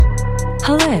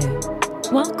Hello,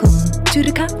 welcome to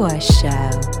the Cowboy Show,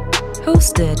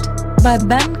 hosted by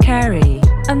Ben Carey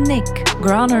and Nick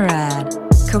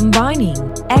Gronerad, combining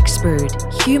expert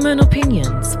human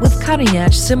opinions with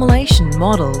cutting-edge simulation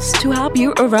models to help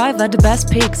you arrive at the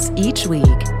best picks each week.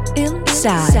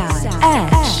 Inside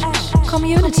Edge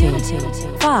Community.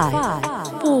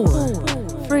 5, 4,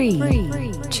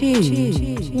 3,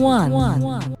 2,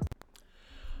 1.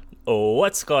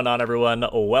 What's going on, everyone?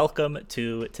 Welcome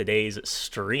to today's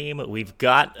stream. We've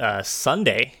got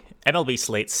Sunday MLB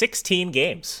slate, 16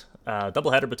 games.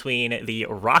 Doubleheader between the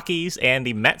Rockies and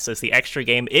the Mets as the extra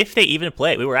game, if they even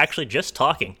play. We were actually just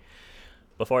talking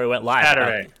before we went live.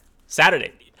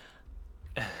 Saturday.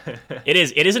 It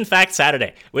is in fact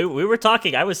Saturday. We were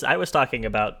talking. I was talking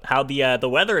about how the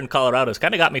weather in Colorado's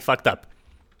kind of got me fucked up.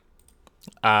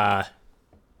 It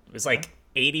was like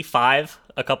 85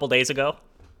 a couple days ago.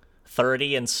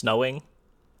 30 and snowing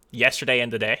yesterday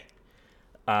and today.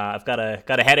 I've got a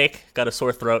headache, got a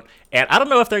sore throat, and I don't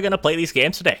know if they're going to play these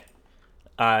games today.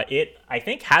 It, I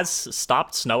think, has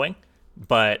stopped snowing,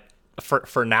 but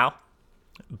for now.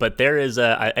 But there is,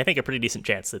 I think, a pretty decent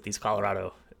chance that these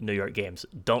Colorado-New York games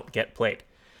don't get played.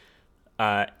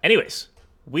 Anyways,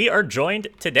 we are joined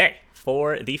today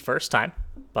for the first time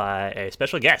by a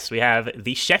special guest. We have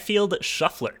the Sheffield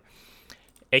Shuffler,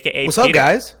 AKA What's up,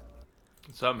 guys?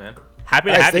 What's up, man? Happy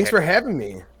to have you. Thanks for having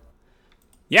me.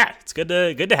 Yeah, it's good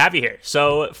to have you here.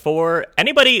 So, for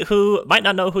anybody who might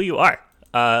not know who you are,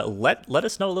 let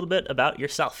us know a little bit about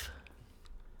yourself.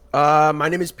 My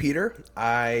name is Peter.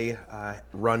 I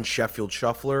run Sheffield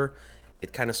Shuffler.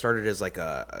 It kind of started as like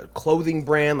a clothing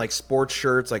brand, like sports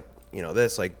shirts, like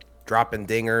this, like dropping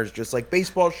dingers, just like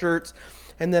baseball shirts.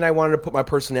 And then I wanted to put my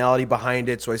personality behind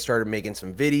it, so I started making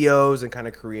some videos and kind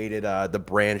of created the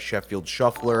brand Sheffield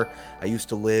Shuffler. I used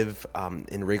to live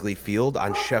in Wrigley Field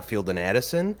on Sheffield and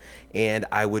Addison, and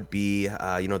I would be,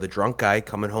 the drunk guy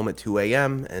coming home at 2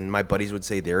 a.m., and my buddies would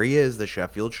say, there he is, the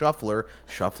Sheffield Shuffler,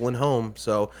 shuffling home.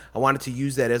 So I wanted to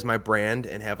use that as my brand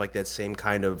and have like that same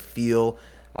kind of feel,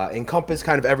 encompass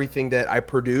kind of everything that I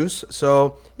produce.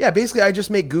 So yeah, basically I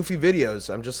just make goofy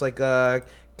videos. I'm just like a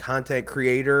content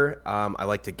creator. I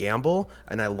like to gamble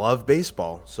and I love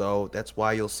baseball, so that's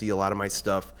why you'll see a lot of my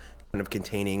stuff kind of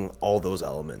containing all those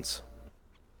elements.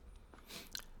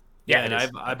 Yeah, and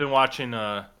I've been watching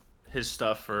his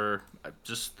stuff for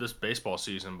just this baseball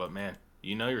season, but man,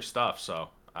 you know your stuff, so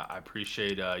I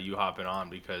appreciate you hopping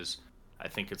on because I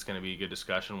think it's going to be a good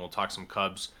discussion. We'll talk some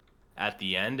Cubs at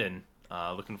the end, and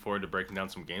looking forward to breaking down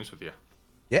some games with you.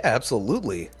 Yeah,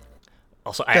 absolutely.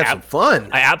 Also, have some fun.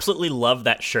 I absolutely love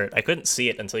that shirt. I couldn't see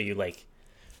it until you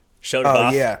showed it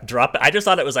off. Yeah. Drop it. I just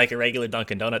thought it was like a regular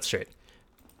Dunkin' Donuts shirt.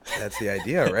 That's the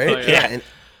idea, right? Oh, yeah. And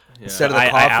instead of the I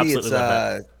coffee, absolutely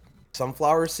love it's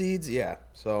sunflower seeds. Yeah.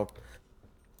 So.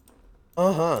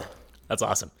 That's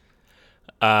awesome.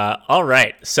 All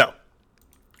right. So,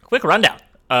 quick rundown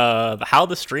of how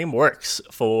the stream works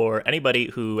for anybody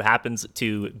who happens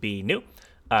to be new.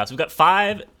 So we've got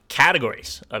 5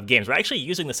 categories of games. We're actually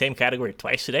using the same category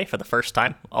twice today for the first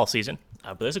time all season,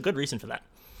 but there's a good reason for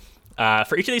that.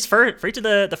 For each of these, for each of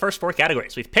the first 4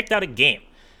 categories, we've picked out a game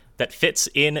that fits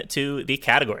into the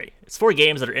category. It's 4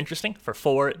 games that are interesting for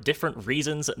 4 different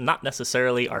reasons, not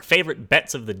necessarily our favorite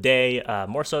bets of the day,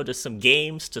 more so just some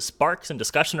games to spark some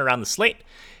discussion around the slate,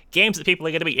 games that people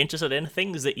are going to be interested in,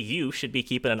 things that you should be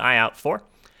keeping an eye out for.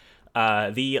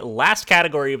 The last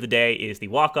category of the day is the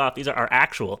walk-off. These are our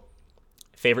actual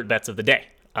favorite bets of the day.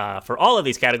 For all of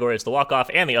these categories, the walk-off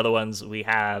and the other ones, we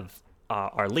have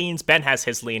our leans. Ben has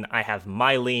his lean. I have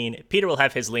my lean. Peter will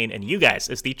have his lean. And you guys,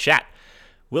 as the chat,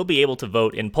 will be able to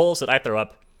vote in polls that I throw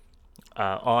up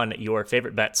on your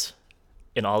favorite bets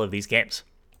in all of these games.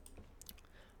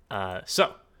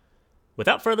 So,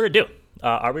 without further ado,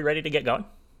 are we ready to get going?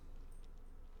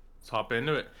 Let's hop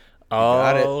into it.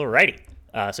 Alrighty.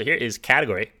 So here is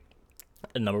category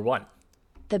number 1.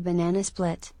 The banana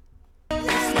split.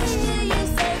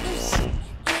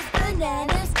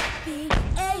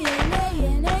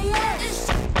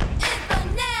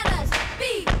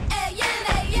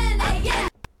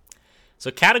 So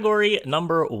category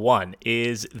number 1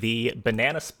 is the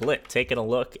banana split, taking a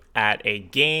look at a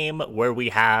game where we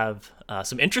have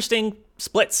some interesting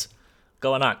splits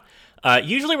going on.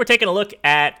 Usually we're taking a look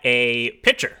at a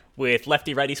pitcher with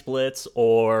lefty-righty splits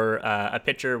or a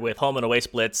pitcher with home and away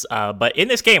splits. But in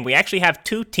this game, we actually have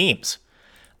 2 teams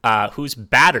whose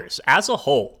batters as a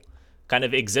whole kind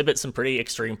of exhibit some pretty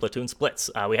extreme platoon splits.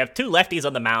 We have 2 lefties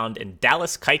on the mound in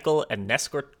Dallas Keuchel and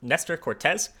Nestor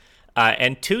Cortez.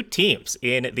 And 2 teams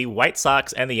in the White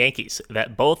Sox and the Yankees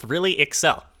that both really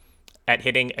excel at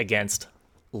hitting against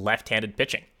left-handed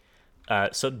pitching.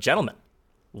 So, gentlemen,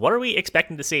 what are we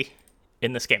expecting to see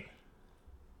in this game?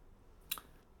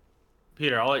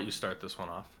 Peter, I'll let you start this one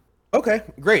off. Okay,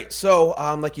 great. So,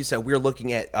 like you said, we're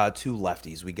looking at two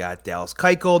lefties. We got Dallas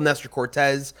Keuchel, Nestor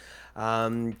Cortez.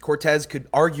 Cortez could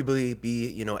arguably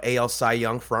be, AL Cy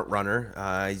Young front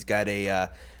runner. He's got a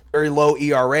very low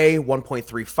ERA,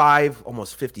 1.35,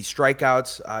 almost 50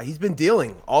 strikeouts. He's been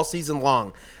dealing all season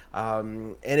long.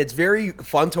 And it's very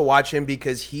fun to watch him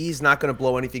because he's not going to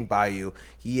blow anything by you.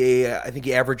 I think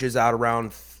he averages out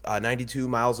around 92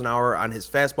 miles an hour on his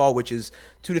fastball, which is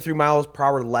 2 to 3 miles per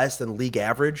hour less than league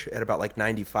average at about like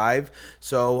 95.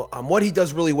 So what he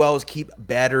does really well is keep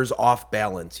batters off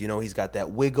balance. He's got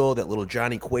that wiggle, that little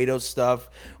Johnny Cueto stuff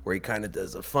where he kind of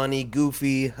does a funny,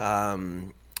 goofy,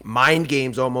 mind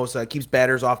games almost, keeps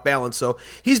batters off balance. So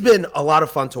he's been a lot of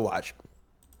fun to watch.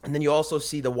 And then you also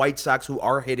see the White Sox, who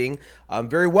are hitting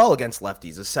very well against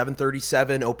lefties. A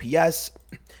 737 OPS,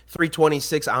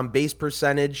 326 on base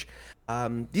percentage.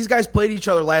 These guys played each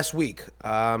other last week,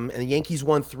 and the Yankees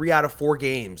won 3 out of 4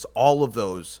 games, all of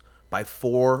those by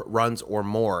 4 runs or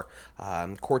more.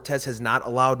 Cortez has not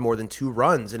allowed more than 2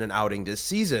 runs in an outing this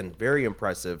season. Very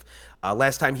impressive.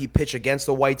 Last time he pitched against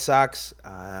the White Sox,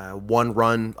 1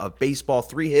 run of baseball,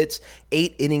 3 hits,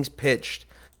 8 innings pitched.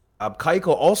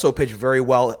 Keuchel also pitched very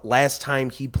well. Last time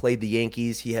he played the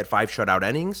Yankees, he had 5 shutout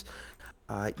innings.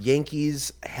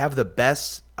 Yankees have the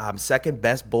second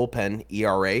best bullpen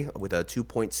ERA with a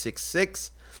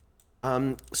 2.66.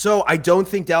 So I don't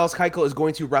think Dallas Keuchel is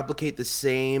going to replicate the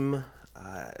same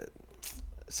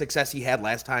success he had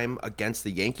last time against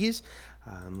the Yankees.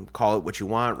 Call it what you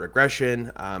want,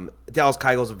 regression. Dallas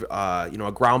Keuchel's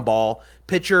a ground ball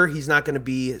pitcher. He's not going to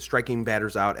be striking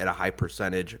batters out at a high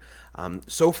percentage.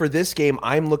 So for this game,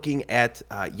 I'm looking at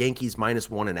Yankees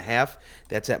 -1.5.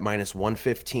 That's at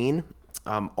 -115.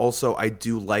 Also, I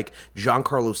do like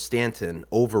Giancarlo Stanton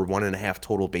over 1.5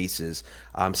 total bases.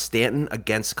 Stanton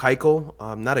against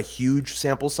Keuchel, not a huge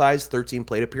sample size, 13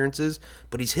 plate appearances,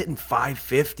 but he's hitting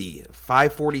 550,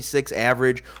 546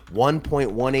 average,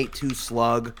 1.182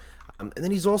 slug. And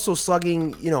then he's also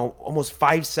slugging, almost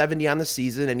 570 on the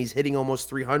season, and he's hitting almost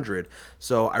 300.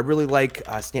 So I really like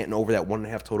Stanton over that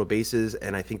 1.5 total bases,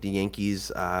 and I think the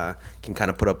Yankees can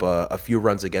kind of put up a few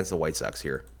runs against the White Sox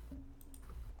here.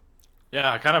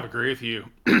 Yeah, I kind of agree with you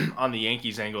on the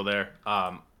Yankees angle there.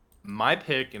 My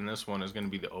pick in this one is going to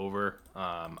be the over.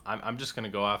 I'm just going to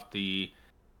go off the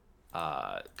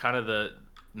kind of the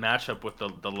matchup with the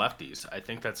lefties. I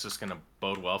think that's just going to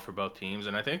bode well for both teams.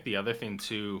 And I think the other thing,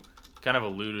 too, kind of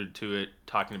alluded to it,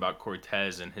 talking about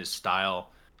Cortez and his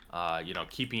style,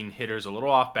 keeping hitters a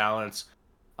little off balance.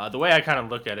 The way I kind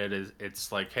of look at it is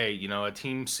it's like, hey, a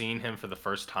team seeing him for the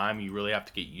first time, you really have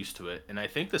to get used to it. And I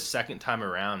think the second time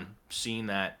around, seeing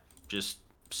that just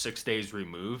 6 days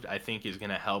removed, I think is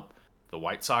going to help the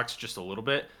White Sox just a little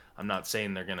bit. I'm not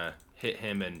saying they're going to hit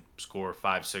him and score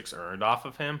 5-6 earned off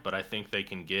of him, but I think they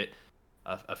can get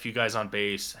a few guys on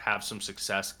base, have some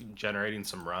success generating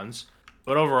some runs.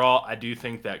 But overall, I do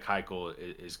think that Keuchel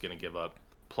is going to give up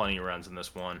plenty of runs in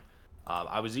this one.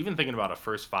 I was even thinking about a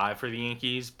first 5 for the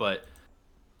Yankees, but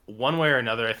one way or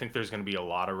another, I think there's going to be a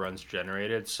lot of runs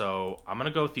generated. So I'm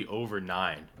going to go with the over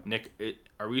 9. Nick,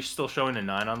 are we still showing a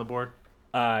 9 on the board?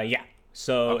 Yeah.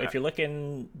 So Okay. If you're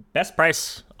looking, best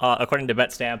price according to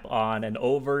BetStamp on an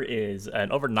over is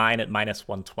an over 9 at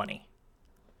 -120.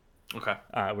 Okay.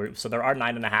 So there are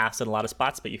 9.5s in a lot of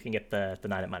spots, but you can get the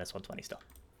 9 at -120 still.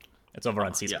 It's over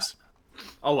on Caesars. Yeah.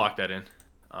 I'll lock that in.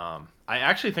 I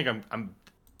actually think I'm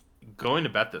going to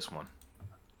bet this one.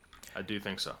 I do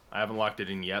think so. I haven't locked it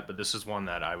in yet, but this is one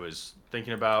that I was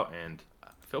thinking about, and I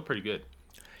feel pretty good.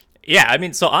 Yeah, I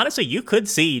mean, so honestly, you could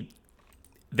see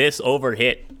this over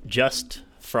hit just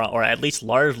from, or at least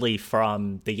largely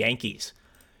from the Yankees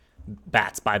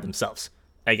bats by themselves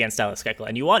against Dallas Keuchel.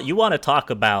 And you want to talk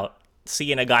about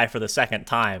seeing a guy for the second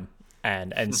time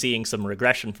and seeing some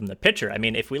regression from the pitcher. I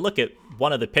mean, if we look at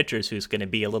one of the pitchers who's going to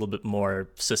be a little bit more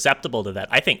susceptible to that,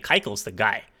 I think Keuchel's the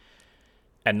guy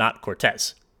and not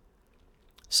Cortez.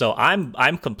 So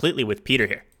I'm completely with Peter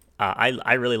here.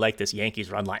 I really like this Yankees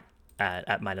run line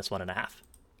at -1.5.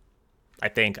 I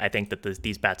think that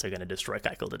these bats are going to destroy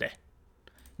Keuchel today.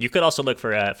 You could also look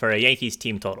for a Yankees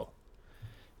team total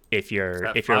if you're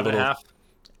a little 5.5?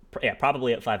 Yeah,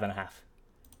 probably at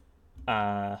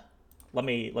 5.5. Let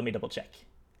me double check.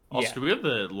 Also, Yeah. do we have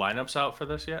the lineups out for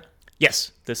this yet?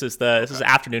 Yes, this is the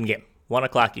afternoon game,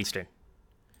 1:00 Eastern.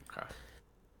 Okay.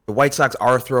 The White Sox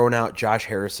are throwing out Josh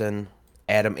Harrison,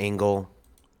 Adam Engel,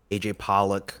 AJ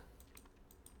Pollock,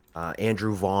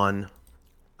 Andrew Vaughn.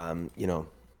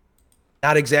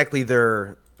 Not exactly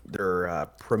their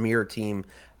premier team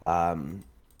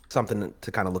Something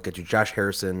to kind of look at. Josh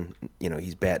Harrison,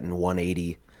 he's batting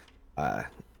 180.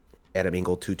 Adam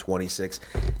Engel 226.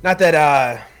 Not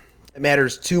that it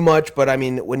matters too much, but I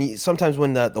mean, sometimes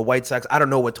when the White Sox, I don't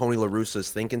know what Tony La Russa is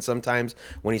thinking sometimes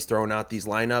when he's throwing out these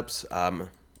lineups,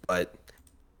 but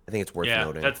I think it's worth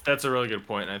noting. That's a really good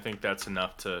point, and I think that's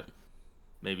enough to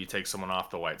maybe take someone off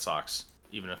the White Sox,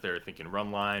 even if they're thinking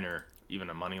run line or even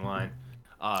a money line.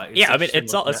 Yeah, I mean,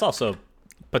 it's also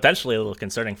potentially a little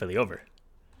concerning for the over.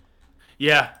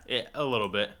 Yeah, a little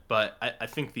bit, but I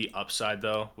think the upside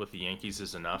though with the Yankees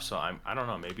is enough. So I don't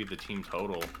know, maybe the team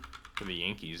total for the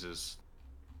Yankees is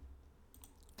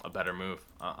a better move.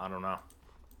 I don't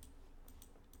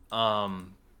know.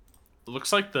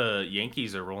 Looks like the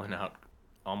Yankees are rolling out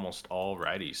almost all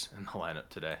righties in the lineup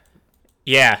today.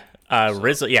 Yeah,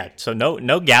 Rizzo. Yeah, so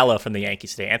no Gallo from the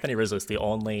Yankees today. Anthony Rizzo is the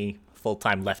only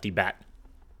full-time lefty bat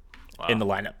in the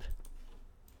lineup.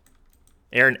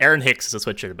 Aaron Hicks is a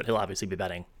switcher, but he'll obviously be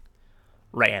batting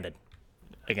right-handed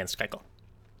against Keuchel.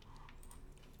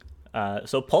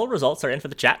 So poll results are in for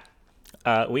the chat.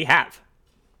 We have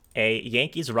a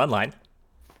Yankees run line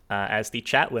as the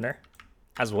chat winner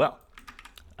as well.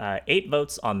 8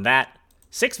 votes on that,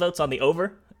 6 votes on the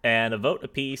over, and a vote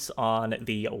apiece on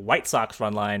the White Sox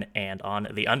run line and on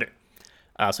the under.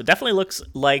 So it definitely looks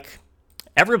like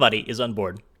everybody is on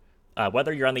board,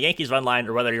 whether you're on the Yankees run line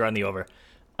or whether you're on the over,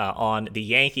 on the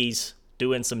Yankees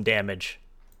doing some damage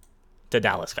to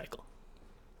Dallas Keuchel.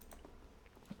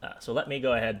 So let me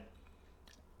go ahead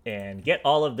and get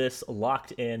all of this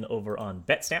locked in over on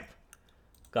BetStamp.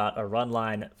 Got a run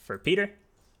line for Peter,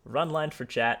 run line for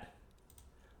chat,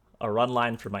 a run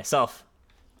line for myself,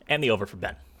 and the over for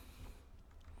Ben.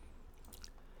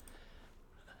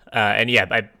 And yeah,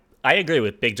 I agree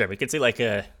with Big Jeremy. We could see like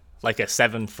a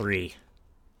 7-3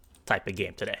 type of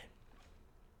game today.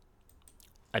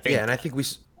 I think. Yeah, and I think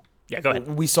go ahead.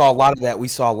 We saw a lot of that. We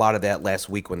saw a lot of that last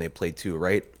week when they played too,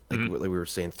 right? Like we were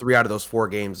saying, 3 out of those 4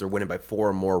 games they're winning by 4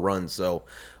 or more runs. So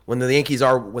when the Yankees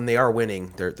are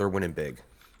winning, they're winning big.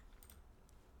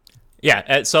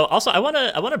 Yeah. So also I want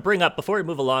to bring up before we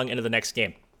move along into the next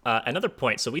game another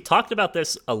point. So we talked about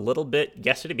this a little bit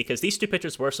yesterday because these 2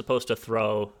 pitchers were supposed to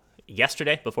throw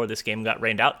yesterday before this game got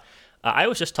rained out. I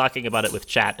was just talking about it with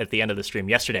chat at the end of the stream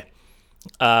yesterday.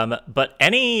 But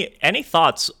any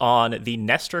thoughts on the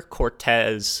Nestor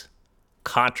Cortez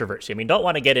controversy? I mean, don't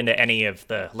want to get into any of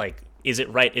the, like, is it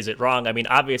right, is it wrong? I mean,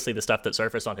 obviously the stuff that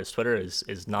surfaced on his Twitter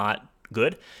is not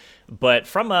good. But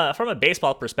from a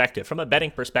baseball perspective, from a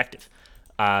betting perspective,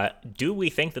 do we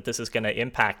think that this is going to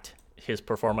impact his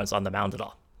performance on the mound at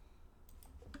all?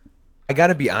 I got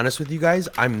to be honest with you guys.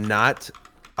 I'm not.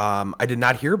 I did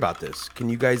not hear about this. Can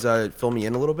you guys fill me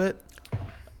in a little bit?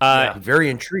 Very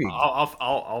intrigued.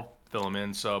 I'll fill him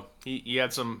in. So he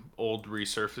had some old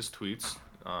resurfaced tweets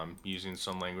using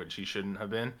some language he shouldn't have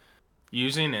been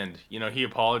using, and he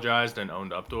apologized and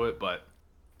owned up to it. But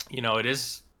it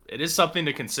is something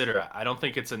to consider. I don't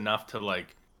think it's enough to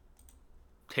like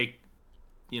take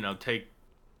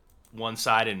one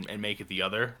side and make it the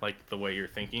other, like the way you're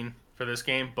thinking for this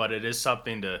game. But it is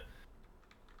something to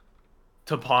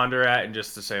ponder at, and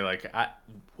just to say, like,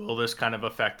 will this kind of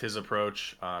affect his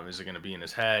approach? Is it going to be in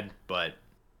his head? But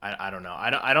I don't know.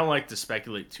 I don't like to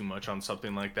speculate too much on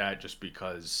something like that, just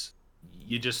because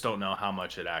you just don't know how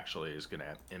much it actually is going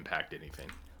to impact anything.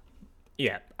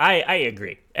 Yeah, I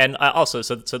agree. And also,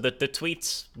 so the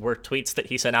tweets were tweets that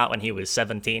he sent out when he was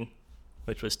 17,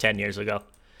 which was 10 years ago.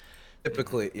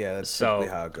 Typically, yeah, that's typically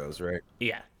how it goes, right?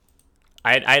 Yeah.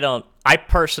 I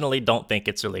personally don't think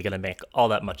it's really going to make all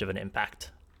that much of an impact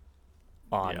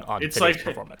on today's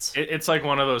performance. It's like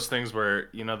one of those things where,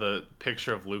 the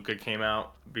picture of Luka came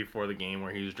out before the game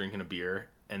where he was drinking a beer,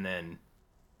 and then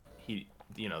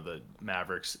the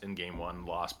Mavericks in game 1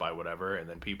 lost by whatever, and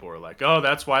then people were like, oh,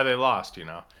 that's why they lost,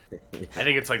 I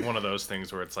think it's like one of those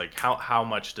things where it's like, how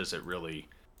much does it really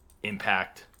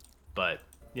impact? But,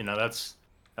 that's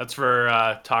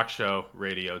for talk show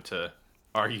radio to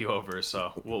argue over,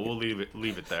 so we'll leave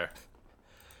it there.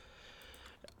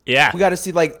 Yeah, we got to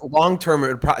see, like, long term.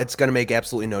 It's going to make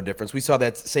absolutely no difference. We saw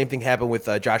that same thing happen with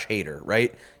Josh Hader,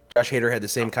 right? Josh Hader had the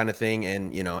same kind of thing,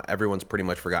 and everyone's pretty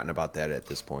much forgotten about that at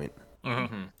this point.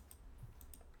 Mm-hmm.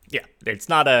 Yeah, it's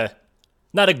not a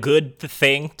good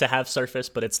thing to have surface,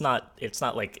 but it's not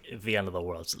like the end of the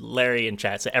world. Larry in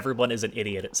chat said everyone is an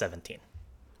idiot at 17.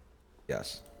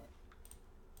 Yes.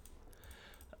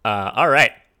 All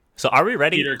right. So are we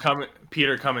ready?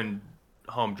 Peter coming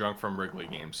home drunk from Wrigley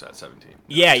games at 17.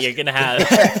 Yeah, you're gonna have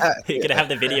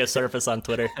the video surface on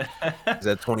Twitter. Is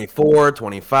that 24,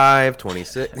 25,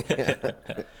 26?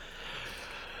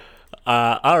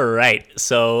 All right,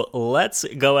 so let's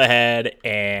go ahead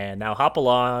and now hop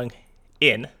along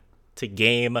in to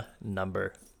game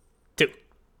number 2.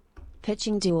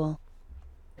 Pitching duel.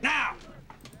 Now,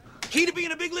 key to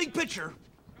being a big league pitcher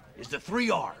is the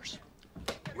 3 R's.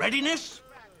 Readiness,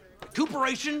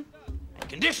 recuperation, and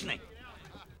conditioning.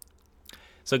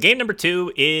 So game number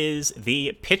 2 is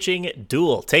the pitching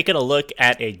duel, taking a look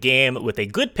at a game with a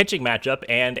good pitching matchup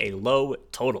and a low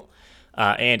total.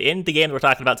 And in the game that we're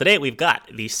talking about today, we've got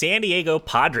the San Diego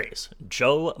Padres,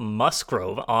 Joe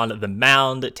Musgrove on the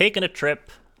mound, taking a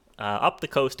trip up the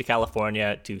coast to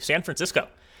California to San Francisco,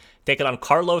 taking on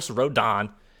Carlos Rodon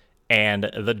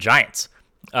and the Giants.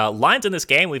 Lines in this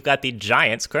game, we've got the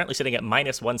Giants currently sitting at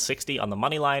minus 160 on the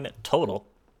money line, total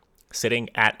sitting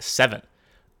at 7.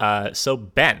 So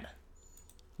Ben,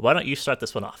 why don't you start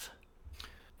this one off?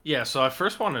 Yeah, so I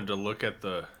first wanted to look at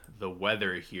the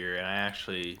weather here, and I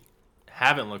actually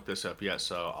haven't looked this up yet,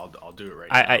 so I'll do it right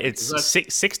now. It's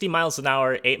 60 miles an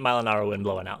hour, 8-mile-an-hour wind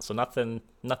blowing out, so nothing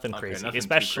crazy, nothing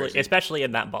especially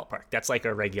in that ballpark. That's like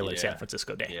a regular San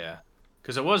Francisco day. Yeah,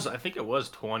 because I think it was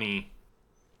 20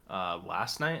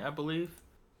 last night, I believe.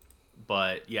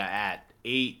 But yeah, at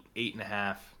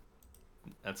 8.5,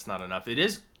 that's not enough. It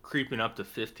is creeping up to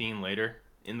 15 later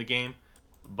in the game,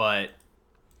 but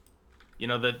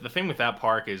the thing with that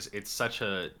park is it's such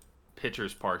a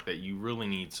pitcher's park that you really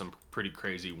need some pretty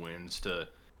crazy winds to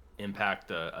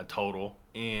impact a total,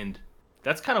 and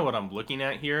that's kind of what I'm looking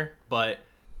at here. But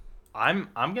I'm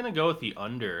gonna go with the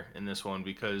under in this one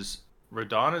because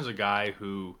Rodon is a guy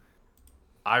who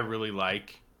I really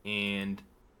like, and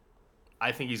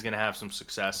I think he's gonna have some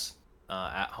success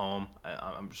at home.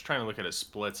 I'm just trying to look at his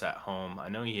splits at home. I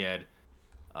know he had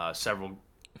several.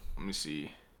 Let me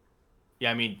see.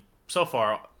 Yeah, I mean, so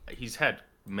far he's had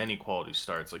many quality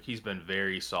starts. Like, he's been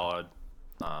very solid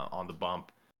on the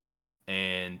bump,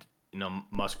 and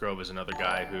Musgrove is another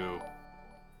guy who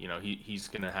he's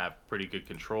gonna have pretty good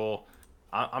control.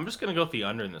 I'm just gonna go with the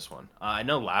under in this one. I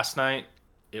know last night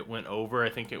it went over. I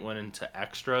think it went into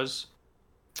extras.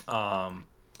 I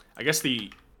guess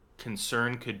the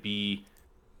concern could be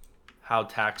how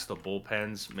taxed the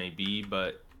bullpens may be,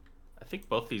 but I think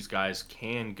both these guys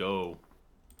can go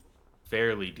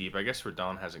fairly deep. I guess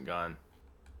Rodon hasn't gone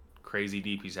crazy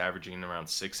deep. He's averaging around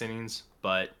 6 innings,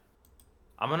 but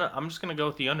I'm just gonna go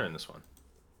with the under in this one.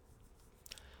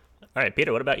 All right,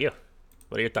 Peter, what about you?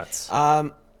 What are your thoughts?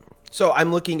 So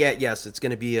I'm looking at, yes, it's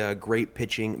going to be a great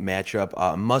pitching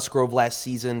matchup. Musgrove last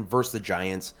season versus the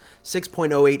Giants,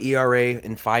 6.08 ERA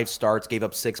in 5 starts, gave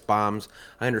up 6 bombs.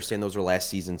 I understand those are last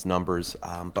season's numbers.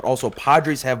 But also,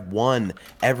 Padres have won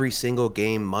every single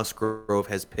game Musgrove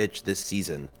has pitched this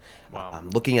season. Wow.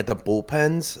 Looking at the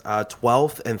bullpens,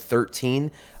 12th and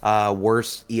 13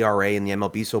 worst ERA in the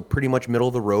MLB, so pretty much middle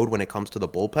of the road when it comes to the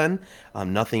bullpen.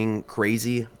 Nothing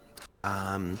crazy.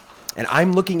 And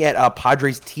I'm looking at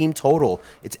Padres team total.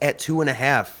 It's at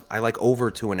 2.5. I like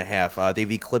over 2.5.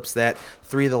 They've eclipsed that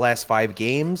 3 of the last 5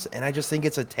 games, and I just think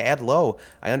it's a tad low.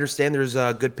 I understand there's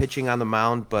good pitching on the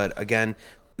mound, but again,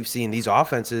 we've seen these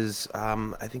offenses.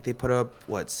 I think they put up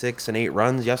 6 and 8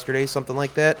 runs yesterday, something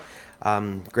like that.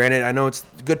 Granted, I know it's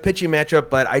a good pitching matchup,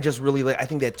 but I just really I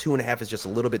think that 2.5 is just a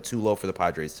little bit too low for the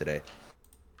Padres today.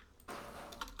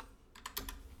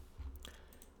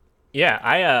 Yeah,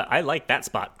 I like that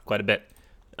spot quite a bit.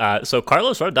 So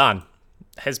Carlos Rodon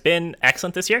has been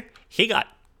excellent this year. He got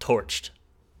torched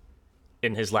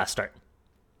in his last start.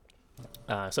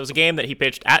 So it was a game that he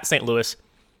pitched at St. Louis.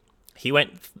 He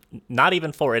went not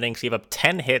even 4 innings. He gave up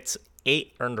 10 hits,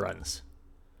 8 earned runs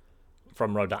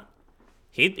from Rodon.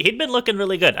 He'd been looking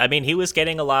really good. I mean, he was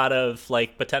getting a lot of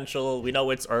potential. We know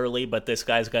it's early, but this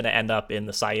guy's going to end up in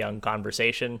the Cy Young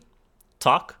conversation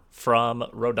talk from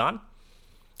Rodon.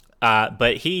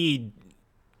 But he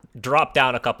dropped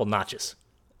down a couple notches,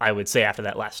 I would say, after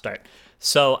that last start.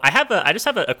 So I just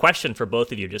have a question for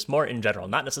both of you, just more in general,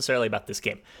 not necessarily about this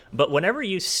game. But whenever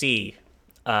you see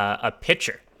a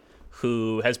pitcher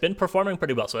who has been performing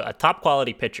pretty well, so a top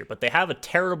quality pitcher, but they have a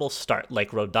terrible start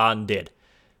like Rodon did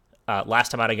last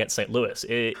time out against St. Louis,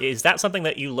 is that something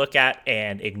that you look at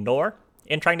and ignore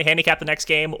in trying to handicap the next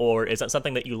game, or is that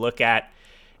something that you look at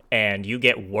and you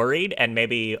get worried and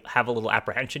maybe have a little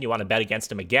apprehension, you want to bet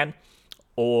against him again?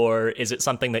 Or is it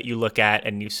something that you look at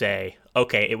and you say,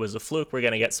 okay, it was a fluke, we're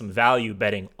going to get some value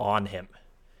betting on him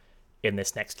in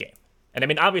this next game? And I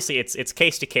mean, obviously it's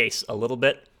case to case a little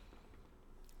bit,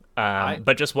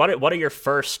 but just what are your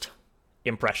first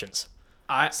impressions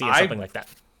seeing something like that?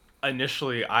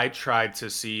 Initially, I tried to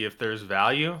see if there's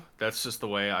value. That's just the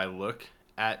way I look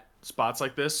at spots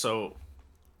like this. So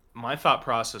my thought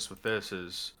process with this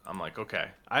is I'm like, okay.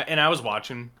 I was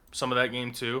watching some of that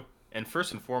game too. And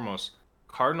first and foremost,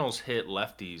 Cardinals hit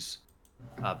lefties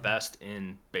best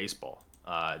in baseball.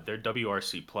 Their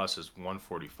WRC plus is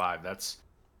 145. That's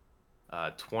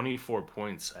 24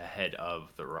 points ahead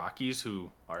of the Rockies,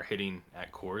 who are hitting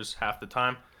at cores half the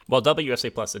time. Well,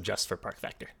 WSA Plus adjusts for park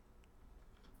factor.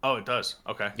 Oh, it does.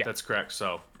 Okay, yeah. That's correct.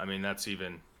 So, I mean, that's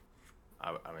even.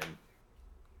 I mean,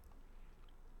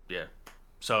 yeah.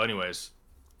 So, anyways,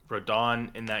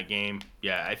 Rodon in that game,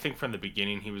 yeah, I think from the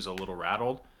beginning he was a little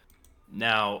rattled.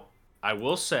 Now, I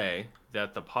will say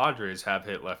that the Padres have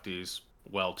hit lefties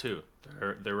well too.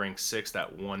 They're ranked 6th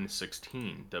at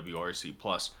 116 WRC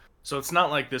plus. So it's not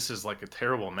like this is like a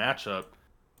terrible matchup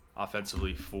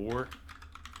offensively for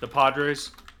the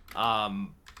Padres.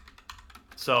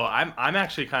 So I'm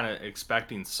actually kind of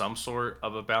expecting some sort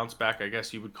of a bounce back, I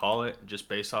guess you would call it, just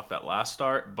based off that last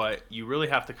start. But you really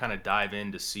have to kind of dive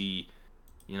in to see,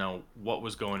 what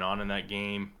was going on in that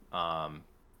game.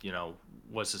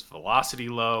 Was his velocity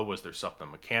low? Was there something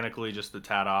mechanically just a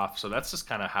tad off? So that's just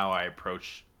kind of how I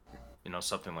approach,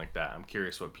 something like that. I'm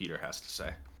curious what Peter has to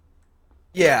say.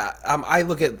 Yeah, I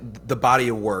look at the body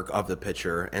of work of the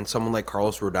pitcher, and someone like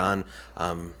Carlos Rodon,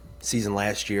 season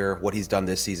last year, what he's done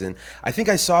this season. I think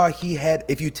I saw he had,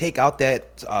 if you take out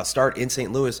that start in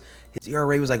St. Louis, his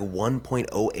ERA was like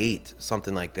 1.08,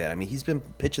 something like that. I mean, he's been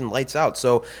pitching lights out.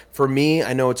 So for me,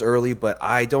 I know it's early, but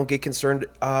I don't get concerned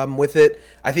with it.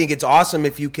 I think it's awesome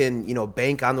if you can,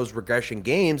 bank on those regression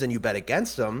games and you bet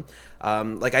against them.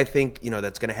 I think,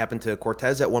 that's going to happen to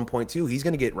Cortez at 1.2. He's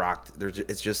going to get rocked.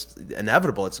 It's just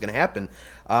inevitable. It's going to happen.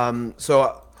 So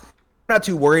I'm not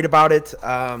too worried about it.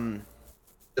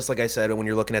 Just like I said, when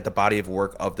you're looking at the body of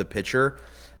work of the pitcher,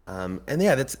 and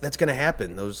yeah, that's going to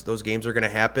happen. Those games are going to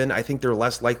happen. I think they're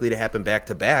less likely to happen back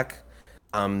to back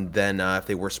than if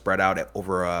they were spread out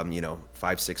over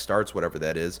 5-6 starts, whatever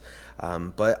that is.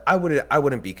 But I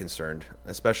wouldn't be concerned,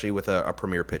 especially with a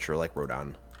premier pitcher like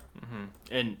Rodon. Mm-hmm.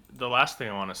 And the last thing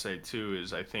I want to say too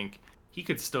is I think he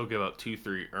could still give up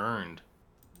 2-3 earned,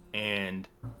 and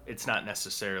it's not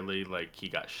necessarily like he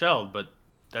got shelled, but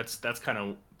that's kind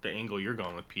of the angle you're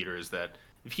going with, Peter, is that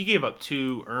if he gave up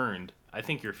 2 earned, I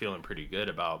think you're feeling pretty good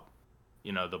about,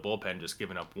 the bullpen just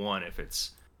giving up 1 if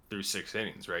it's through 6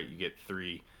 innings, right? You get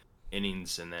 3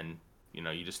 innings and then,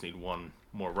 you just need 1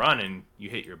 more run and you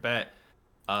hit your bet.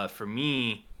 For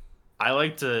me, I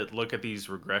like to look at these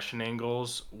regression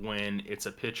angles when it's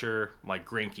a pitcher like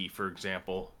Greinke, for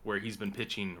example, where he's been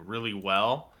pitching really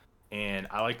well. And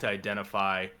I like to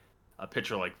identify a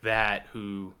pitcher like that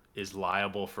who is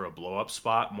liable for a blow-up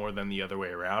spot more than the other way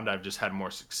around. I've just had more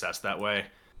success that way.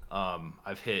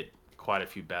 I've hit quite a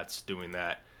few bets doing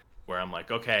that where I'm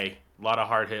like, okay, a lot of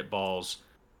hard hit balls.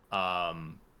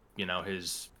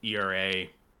 His ERA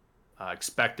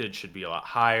expected should be a lot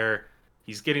higher.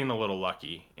 He's getting a little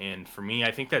lucky. And for me,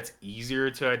 I think that's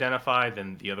easier to identify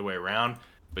than the other way around.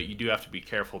 But you do have to be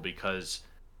careful because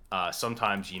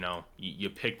sometimes, you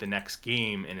pick the next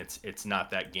game and it's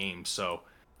not that game. So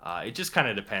it just kind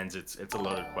of depends. It's a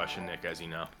loaded question, Nick, as you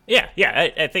know. Yeah.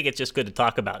 I think it's just good to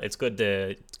talk about. It's good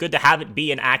to have it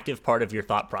be an active part of your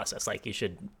thought process. Like you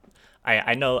should.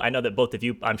 I know that both of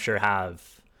you, I'm sure, have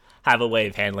a way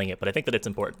of handling it, but I think that it's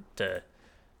important to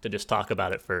just talk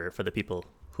about it for the people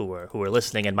who are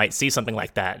listening and might see something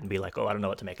like that and be like, oh, I don't know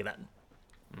what to make of that.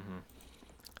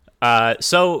 Mm-hmm.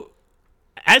 So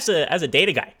as a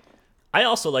data guy, I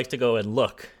also like to go and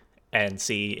look and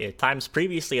see times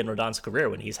previously in Rodon's career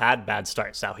when he's had bad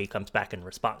starts, how he comes back and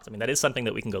responds. I mean, that is something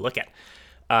that we can go look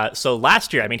at. So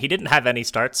last year, I mean, he didn't have any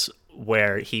starts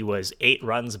where he was 8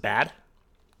 runs bad,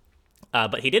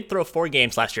 but he did throw 4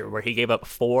 games last year where he gave up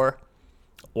 4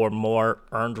 or more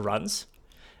earned runs.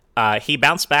 He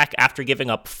bounced back after giving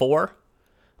up 4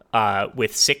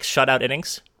 with 6 shutout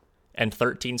innings and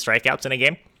 13 strikeouts in a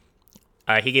game.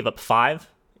 He gave up 5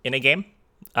 in a game,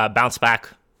 bounced back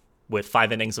with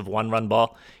 5 innings of 1-run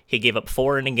ball. He gave up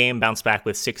 4 in a game, bounced back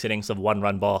with 6 innings of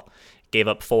 1-run ball, gave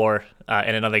up 4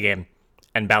 in another game,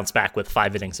 and bounced back with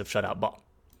 5 innings of shutout ball.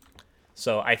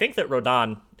 So I think that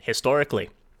Rodon, historically,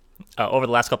 over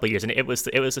the last couple of years, and it was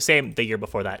the same the year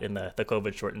before that in the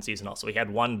COVID-shortened season also. He had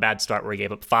 1 bad start where he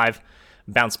gave up 5,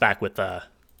 bounced back with a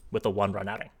 1-run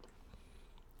outing.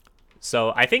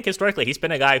 So I think historically he's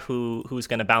been a guy who's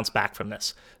going to bounce back from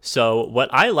this. So what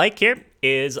I like here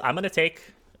is I'm going to take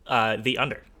the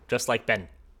under, just like Ben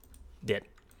did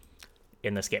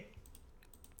in this game.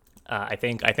 I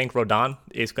think Rodon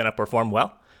is going to perform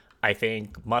well. I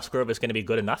think Musgrove is going to be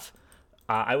good enough.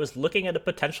 I was looking at a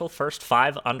potential first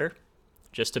 5 under,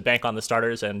 just to bank on the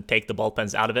starters and take the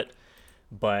bullpens out of it.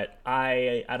 but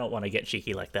I don't want to get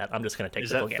cheeky like that. I'm just going to take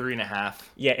Is the full that game. 3.5?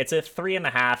 Yeah, it's a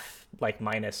 3.5, like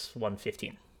minus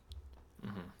 115.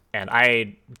 And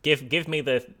I give me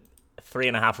the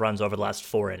 3.5 runs over the last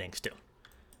 4 innings too.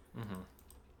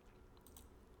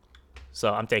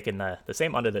 So I'm taking the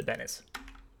same under that Dennis.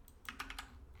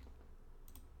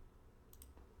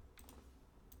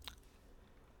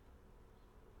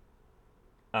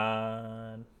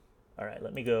 All right,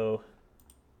 let me go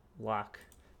lock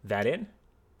that in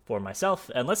for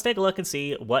myself, and let's take a look and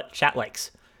see what chat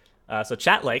likes. So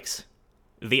chat likes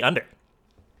the under.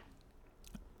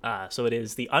 So it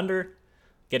is the under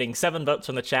getting 7 votes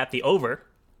from the chat. The over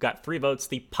got 3 votes.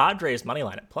 The Padres money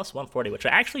line at plus 140, which I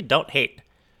actually don't hate,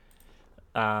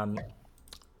 got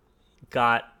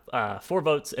 4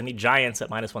 votes, and the Giants at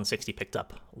minus 160 picked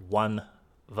up 1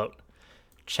 vote.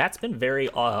 Chat's been very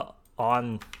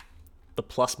on the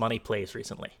plus money plays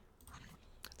recently.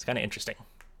 It's kind of interesting.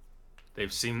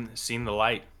 They've seen the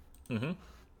light. I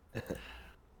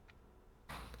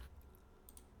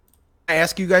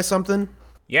ask you guys something?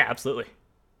 Yeah, absolutely.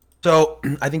 So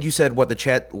I think you said what the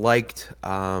chat liked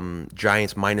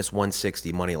Giants minus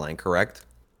 160 money line, correct?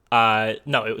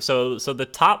 No. So the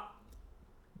top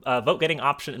vote getting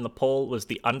option in the poll was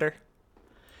the under,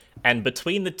 and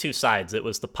between the two sides, it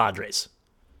was the Padres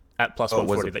at plus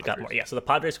 140 that got more. Yeah, so the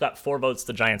Padres got 4 votes,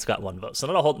 the Giants got 1 vote. So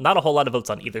not a whole lot of votes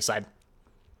on either side.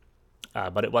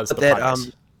 But it was the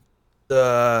Padres.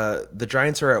 The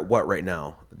Giants are at what right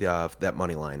now? That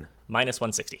money line Minus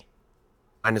 160.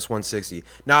 minus 160.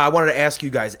 Now I wanted to ask you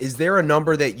guys: is there a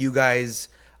number that you guys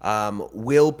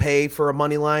will pay for a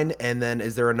money line, and then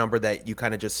is there a number that you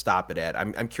kind of just stop it at?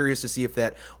 I'm curious to see if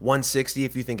that 160,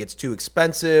 if you think it's too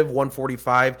expensive,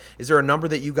 145. Is there a number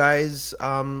that you guys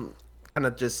kind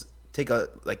of just take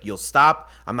you'll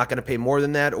stop? I'm not going to pay more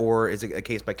than that, or is it a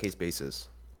case by case basis?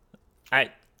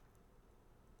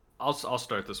 I'll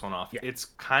start this one off. Yeah. It's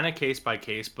kind of case by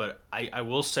case, but I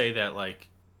will say that like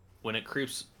when it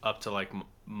creeps up to like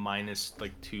minus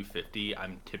like 250,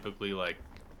 I'm typically like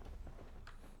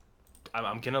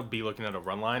I'm gonna be looking at a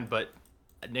run line. But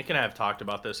Nick and I have talked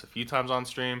about this a few times on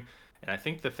stream, and I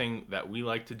think the thing that we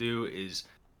like to do is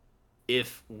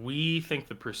if we think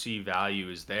the perceived value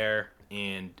is there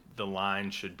and the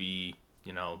line should be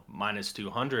minus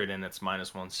 200 and it's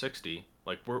minus 160,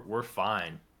 like we're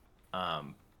fine.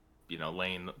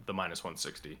 Laying the minus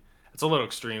 160. It's a little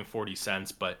extreme, 40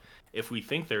 cents, but if we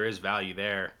think there is value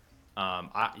there,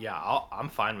 I'm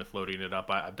fine with loading it up.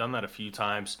 I've done that a few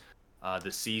times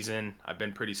this season. I've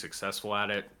been pretty successful at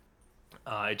it.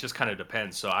 It just kind of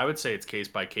depends. So I would say it's case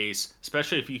by case,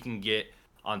 especially if you can get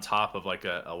on top of like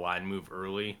a line move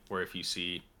early, where if you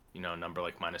see a number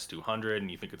like minus 200 and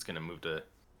you think it's going to move to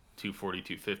 240,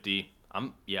 250,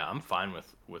 I'm fine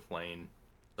with laying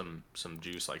some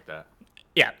juice like that.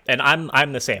 Yeah, and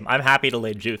I'm the same. I'm happy to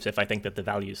lay juice if I think that the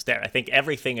value is there. I think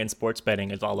everything in sports betting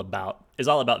is all about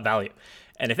value,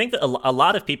 and I think that a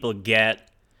lot of people get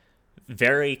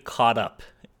very caught up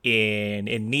in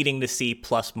needing to see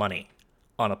plus money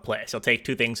on a play. So they'll take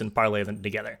 2 things and parlay them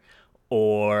together,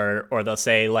 or they'll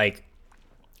say like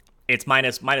it's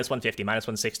minus 150, minus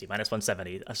 160, minus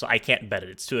 170. So I can't bet it.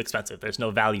 It's too expensive. There's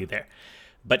no value there.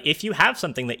 But if you have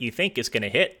something that you think is going to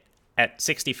hit at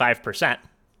 65%.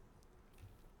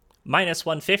 Minus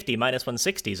 150, minus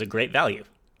 160 is a great value.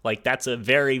 Like that's a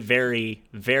very, very,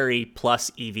 very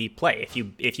plus EV play.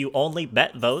 If you only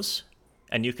bet those,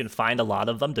 and you can find a lot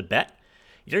of them to bet,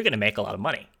 you're going to make a lot of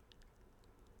money.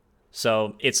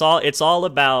 So it's all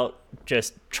about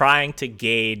just trying to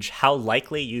gauge how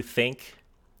likely you think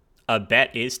a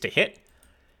bet is to hit,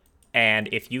 and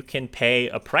if you can pay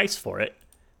a price for it,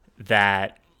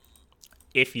 that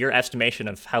if your estimation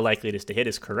of how likely it is to hit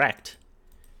is correct,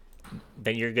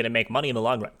 then you're going to make money in the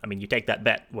long run. I mean, you take that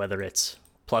bet, whether it's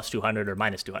plus 200 or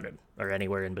minus 200 or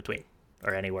anywhere in between,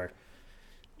 or anywhere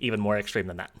even more extreme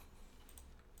than that.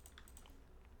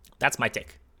 That's my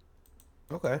take.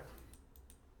 Okay.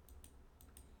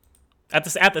 At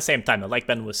the same time, though, like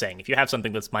Ben was saying, if you have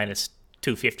something that's minus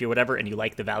 250 or whatever, and you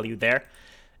like the value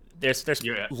there's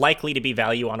likely to be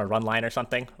value on a run line or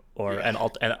something, or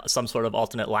some sort of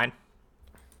alternate line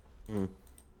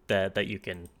that you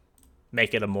can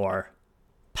make it a more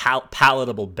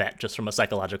palatable bet just from a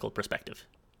psychological perspective.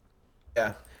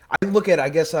 Yeah, I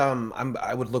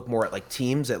would look more at like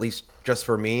teams, at least just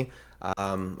for me.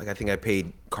 I think I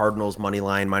paid Cardinals money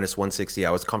line minus 160.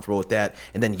 I was comfortable with that.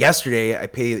 And then yesterday I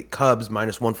paid Cubs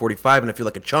minus 145, and I feel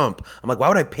like a chump. I'm like, why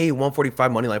would I pay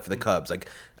 145 money line for the Cubs? Like,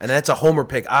 and that's a homer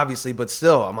pick, obviously, but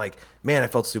still, I'm like, man, I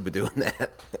felt stupid doing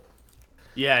that.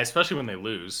 Yeah, especially when they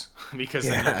lose, because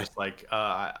then you're just like,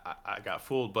 I got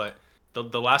fooled. But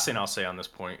The last thing I'll say on this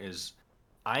point is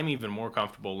I'm even more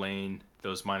comfortable laying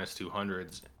those minus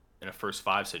 200s in a first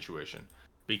 5 situation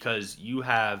because you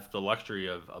have the luxury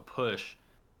of a push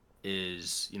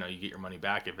is, you get your money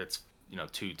back if it's,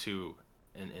 2-2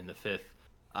 in the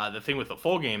 5th. The thing with the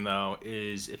full game, though,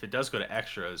 is if it does go to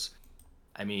extras,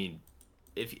 I mean,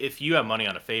 if you have money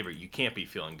on a favorite, you can't be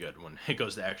feeling good when it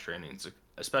goes to extra innings,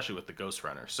 especially with the Ghost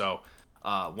Runner. So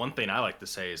one thing I like to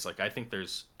say is, I think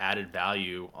there's added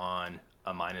value on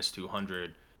a minus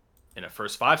 200 in a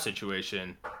first 5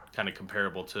 situation, kind of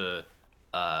comparable to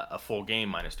a full game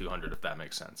minus 200, if that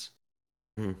makes sense.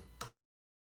 Mm.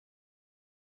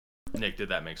 Nick, did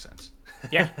that make sense?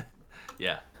 Yeah.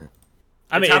 Yeah.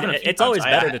 I mean, it's always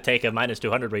better to take a minus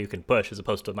 200 where you can push as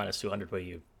opposed to a minus 200 where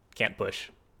you can't push.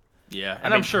 Yeah,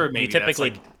 and I'm sure maybe you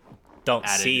typically that's don't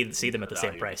see them at the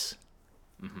same price.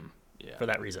 Mm-hmm. Yeah. For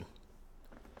that reason.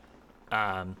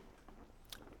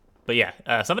 But yeah,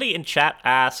 somebody in chat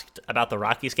asked about the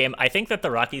Rockies game. I think that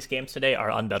the Rockies games today are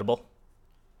unbettable.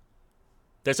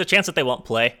 There's a chance that they won't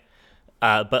play,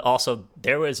 but also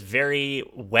there was very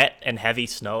wet and heavy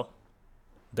snow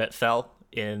that fell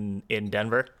in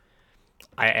Denver.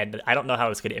 I don't know how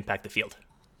it's going to impact the field,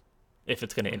 if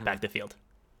it's going to impact the field.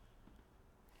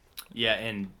 Yeah,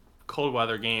 and cold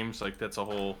weather games, that's a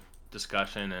whole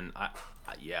discussion, and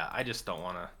I just don't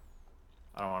want to.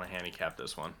 I don't want to handicap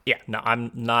this one. Yeah, no,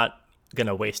 I'm not going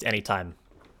to waste any time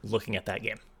looking at that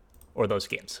game or those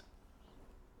games.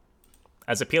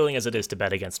 As appealing as it is to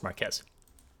bet against Marquez.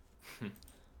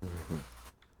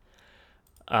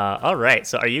 All right,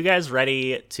 so are you guys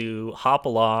ready to hop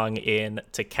along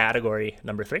into category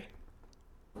number 3?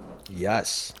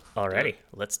 Yes. Alrighty,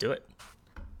 let's do it.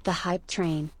 The hype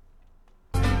train.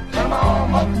 Come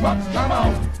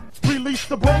on. Release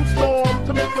the brainstorm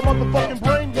to make your motherfucking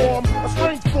brain warm. A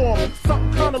strange form,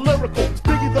 something kind of lyrical.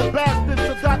 Biggie the bastard,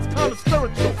 so that's kind of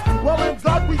spiritual. Well, in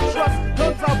God we trust,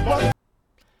 guns are bust.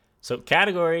 So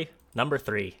category number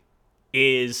 3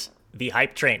 is the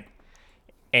hype train.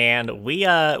 And we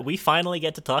finally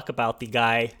get to talk about the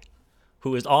guy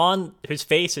whose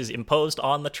face is imposed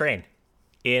on the train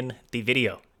in the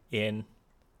video in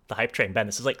the hype train. Ben,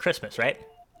 this is like Christmas, right?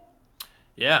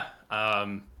 Yeah.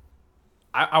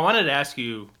 I wanted to ask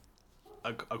you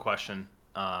a question.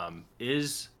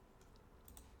 Is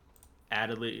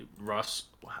Adley Rush?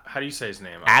 How do you say his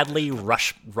name? Adley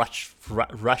Rutschman.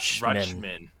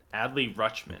 Adley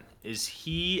Rutschman. Is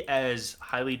he as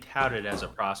highly touted as a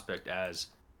prospect as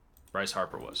Bryce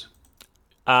Harper was?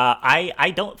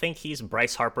 I don't think he's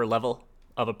Bryce Harper level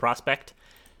of a prospect.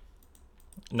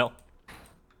 No.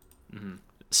 Mm-hmm.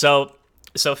 So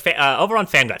over on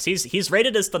FanGraphs, he's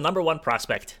rated as the number 1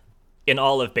 prospect in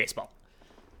all of baseball.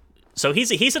 So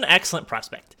he's an excellent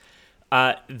prospect.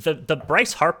 The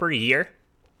Bryce Harper year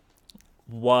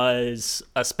was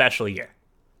a special year.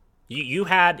 You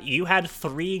had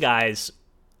 3 guys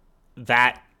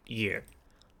that year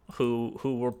who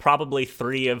were probably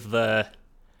 3 of the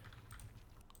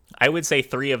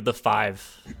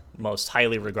 5 most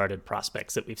highly regarded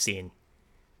prospects that we've seen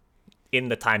in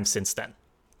the time since then,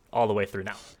 all the way through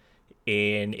now.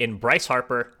 In Bryce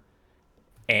Harper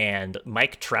and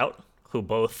Mike Trout, who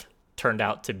both turned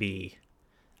out to be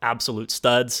absolute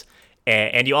studs.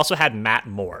 And you also had Matt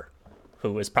Moore,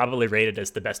 who was probably rated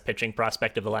as the best pitching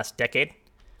prospect of the last decade.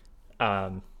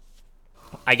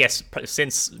 I guess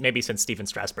since Steven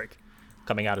Strasburg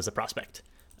coming out as a prospect.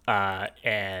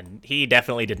 And he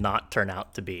definitely did not turn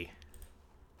out to be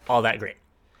all that great,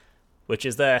 which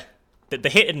is the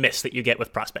hit and miss that you get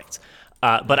with prospects.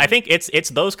 But I think it's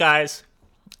those guys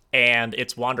and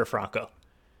it's Wander Franco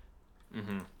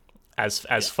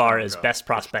as far as best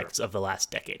prospects of the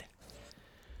last decade.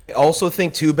 I also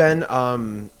think too, Ben,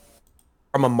 from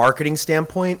a marketing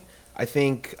standpoint, I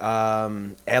think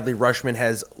Adley Rutschman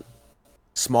has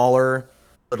smaller,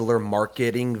 littler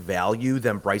marketing value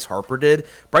than Bryce Harper did.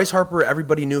 Bryce Harper,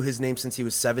 everybody knew his name since he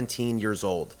was 17 years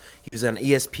old. He was on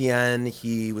ESPN.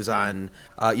 He was on,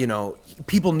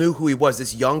 people knew who he was,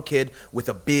 this young kid with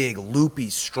a big, loopy,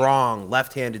 strong,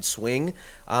 left-handed swing.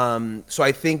 So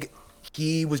I think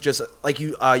he was just, like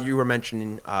you were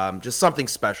mentioning, just something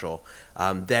special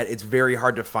that it's very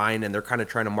hard to find, and they're kind of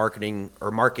trying to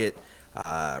market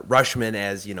Rutschman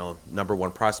as, number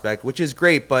 1 prospect, which is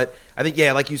great. But I think,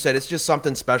 like you said, it's just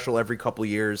something special every couple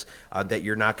years that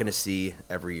you're not going to see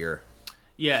every year.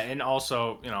 Yeah, and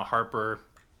also, Harper,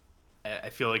 I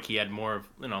feel like he had more of,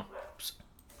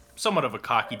 somewhat of a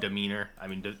cocky demeanor. I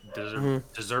mean,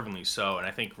 deservingly so. And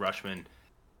I think Rutschman,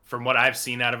 from what I've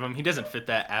seen out of him, he doesn't fit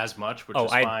that as much, which is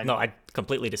fine. No, I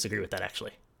completely disagree with that,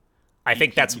 actually. I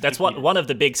think that's one of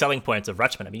the big selling points of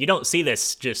Rutschman. I mean, you don't see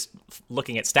this just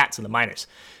looking at stats in the minors,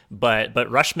 but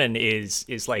Rutschman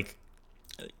is like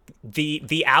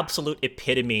the absolute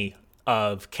epitome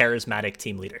of charismatic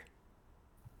team leader.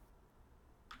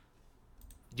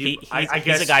 He's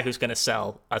a guy who's going to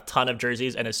sell a ton of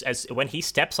jerseys, and as when he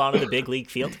steps onto the big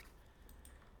league field,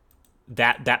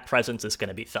 that presence is going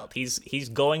to be felt. He's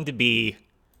going to be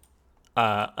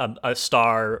a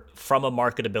star from a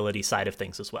marketability side of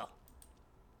things as well.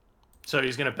 So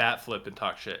he's going to bat flip and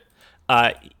talk shit.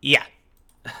 Yeah.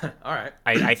 All right.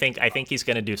 I think he's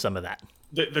going to do some of that.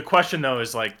 The question though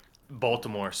is like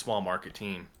Baltimore, small market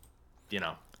team. You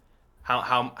know,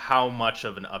 how much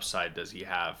of an upside does he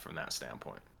have from that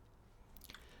standpoint?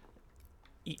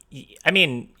 I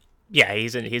mean, yeah,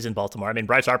 he's in Baltimore. I mean,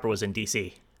 Bryce Harper was in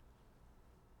DC.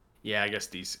 Yeah, I guess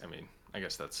DC. I mean, I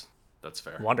guess that's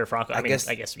fair. Wander Franco. I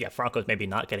guess yeah, Franco's maybe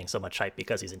not getting so much hype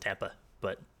because he's in Tampa,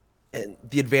 but. And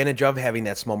the advantage of having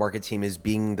that small market team is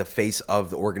being the face of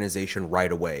the organization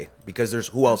right away, because there's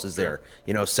who else is there?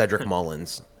 You know, Cedric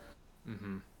Mullins.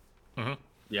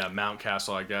 Yeah,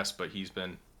 Mountcastle, I guess, but he's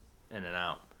been in and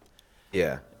out.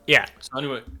 Yeah.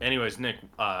 So anyways, Nick,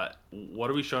 what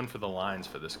are we showing for the lines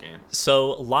for this game?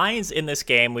 So lines in this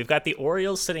game, we've got the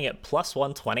Orioles sitting at plus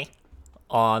 120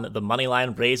 on the money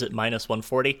line, Rays at minus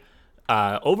 140.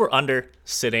 Over under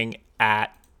sitting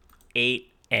at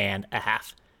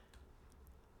 8.5.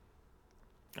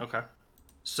 Okay.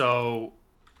 So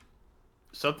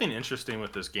something interesting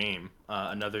with this game,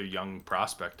 another young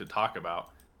prospect to talk about,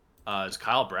 is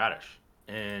Kyle Bradish.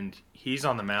 And he's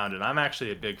on the mound, and I'm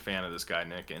actually a big fan of this guy,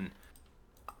 Nick. And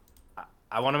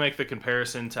I want to make the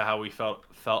comparison to how we felt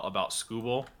about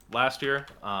Skubal last year.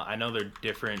 I know they're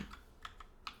different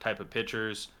type of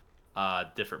pitchers,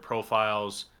 different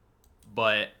profiles,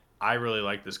 but I really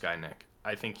like this guy, Nick.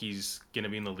 I think he's going to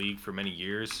be in the league for many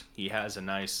years. He has a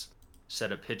nice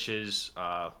set of pitches,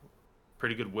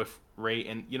 pretty good whiff rate.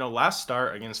 And, you know, last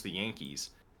start against the Yankees,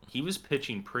 he was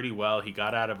pitching pretty well. He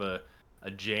got out of a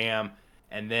jam.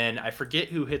 And then I forget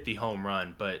who hit the home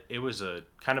run, but it was a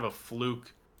kind of a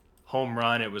fluke home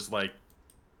run. It was like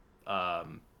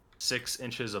 6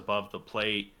 inches above the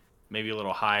plate, maybe a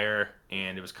little higher.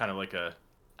 And it was kind of like a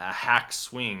hack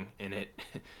swing, and it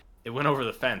went over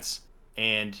the fence.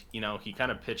 And, you know, he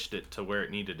kind of pitched it to where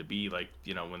it needed to be. Like,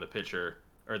 you know, when the pitcher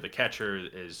or the catcher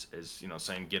is you know,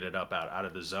 saying get it up out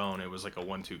of the zone. It was like a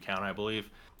 1-2 count, I believe.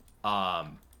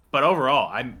 But overall,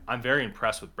 I'm very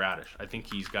impressed with Bradish. I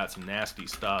think he's got some nasty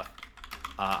stuff.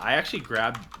 I actually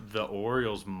grabbed the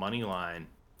Orioles money line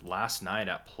last night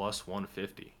at plus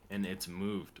 150, and it's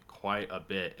moved quite a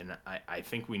bit. And I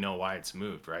think we know why it's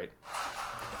moved, right?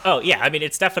 Oh yeah, I mean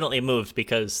it's definitely moved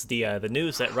because the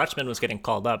news that Rutschman was getting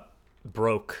called up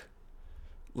broke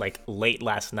like late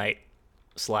last night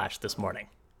 / this morning.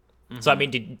 Mm-hmm. So I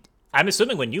mean, I'm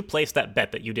assuming when you placed that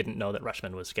bet that you didn't know that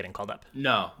Rutschman was getting called up.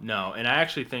 No, and I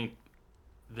actually think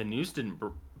the news didn't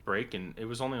break, and it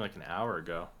was only like an hour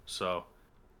ago. So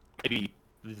maybe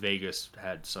Vegas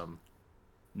had some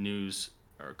news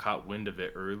or caught wind of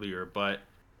it earlier. But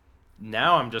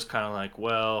now I'm just kind of like,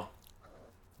 well,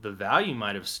 the value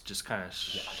might have just kind of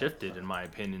shifted, in my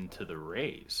opinion, to the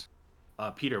Rays.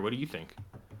 Peter, what do you think?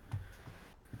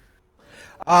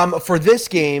 For this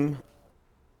game,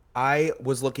 I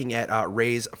was looking at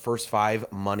Ray's first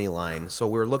 5 money line. So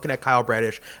we were looking at Kyle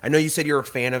Bradish. I know you said you're a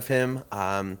fan of him.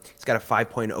 He's got a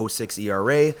 5.06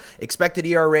 ERA. Expected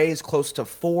ERA is close to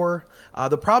 4.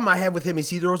 The problem I have with him is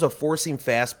he throws a 4-seam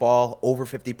fastball over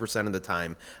 50% of the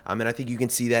time. And I think you can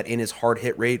see that in his hard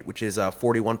hit rate, which is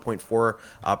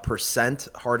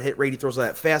 41.4% hard hit rate. He throws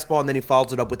that fastball, and then he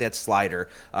follows it up with that slider.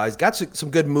 He's got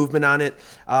some good movement on it.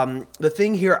 The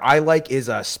thing here I like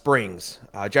is Springs.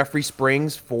 Jeffrey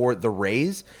Springs for the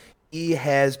Rays. He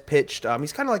has pitched,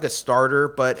 he's kind of like a starter,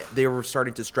 but they were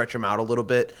starting to stretch him out a little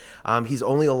bit. He's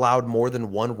only allowed more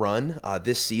than 1 run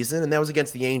this season, and that was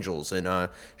against the Angels. And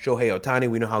Shohei Ohtani,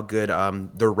 we know how good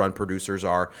their run producers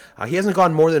are. He hasn't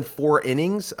gone more than 4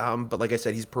 innings, but like I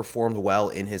said, he's performed well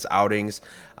in his outings.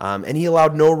 And he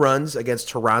allowed no runs against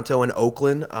Toronto and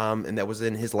Oakland, and that was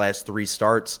in his last 3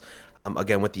 starts.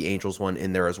 Again, with the Angels one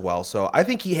in there as well. So I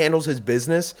think he handles his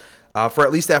business for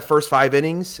at least that first 5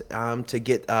 innings to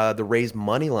get the Rays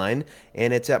money line,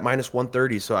 and it's at minus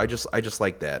 130. So I just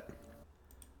like that.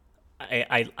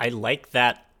 I like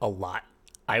that a lot.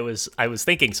 I was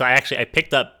thinking. So I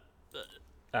picked up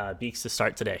Beeks to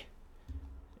start today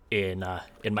in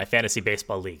my fantasy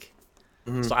baseball league.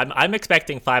 Mm-hmm. So I'm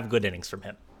expecting 5 good innings from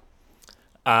him.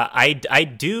 I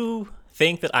do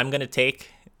think that I'm going to take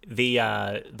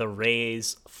the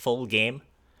Rays full game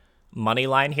money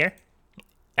line here.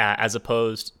 as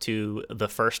opposed to the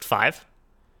first 5,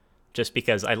 just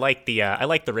because I like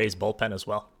the Rays bullpen as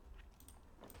well.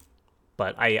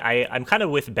 But I'm kind of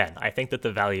with Ben. I think that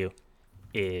the value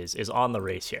is on the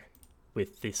Rays here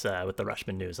with this with the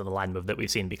Rutschman news and the line move that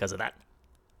we've seen because of that.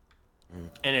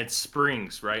 And it's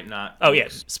Springs, right? Not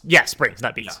Bees. Yeah, Springs,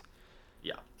 not Bees.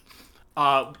 Yeah.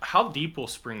 How deep will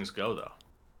Springs go though?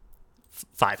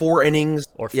 5. 4 innings.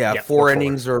 Or four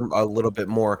innings or a little bit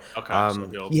more. Okay,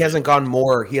 so he hasn't gone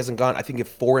more. He hasn't gone. I think if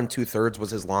 4 2/3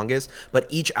 was his longest, but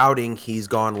each outing he's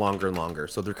gone longer and longer.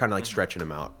 So they're kind of like stretching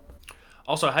him out.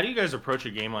 Also, how do you guys approach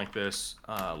a game like this,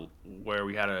 where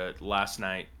we had a last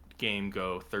night game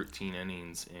go 13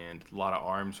 innings and a lot of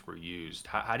arms were used?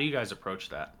 How do you guys approach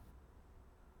that?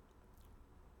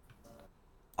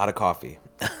 A lot of coffee.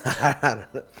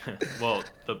 Well,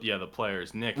 the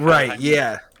players, Nick. Right?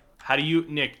 Yeah. How do you,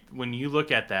 Nick, when you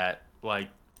look at that, like,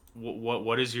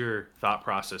 what is your thought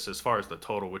process as far as the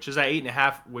total, which is at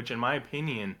 8.5, which in my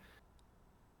opinion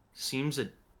seems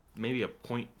maybe a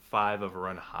 0.5 of a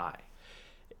run high.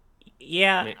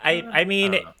 Yeah, I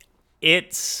mean,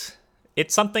 it's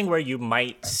something where you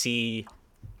might see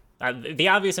the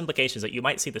obvious implications that you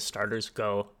might see the starters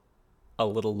go a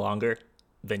little longer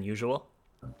than usual.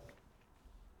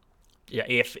 Yeah,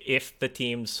 if the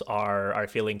teams are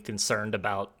feeling concerned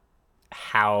about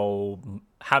how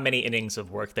many innings of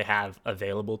work they have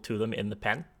available to them in the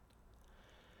pen.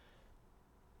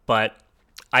 But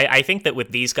I think that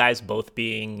with these guys both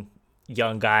being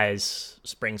young guys,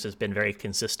 Springs has been very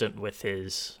consistent with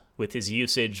his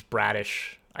usage.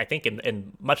 Bradish, I think,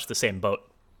 in much the same boat.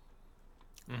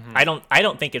 Mm-hmm. I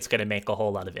don't think it's going to make a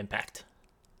whole lot of impact.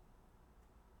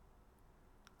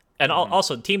 And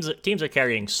also, teams are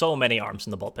carrying so many arms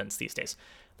in the bullpens these days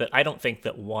that I don't think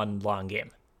that one long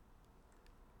game,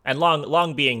 and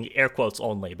long being air quotes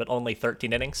only, but only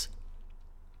 13 innings,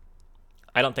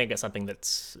 I don't think it's something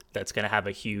that's going to have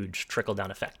a huge trickle down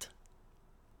effect.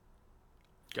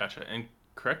 Gotcha. And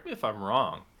correct me if I'm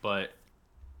wrong, but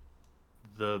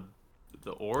the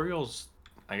Orioles,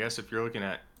 I guess if you're looking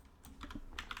at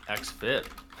xFIP,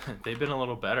 they've been a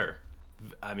little better.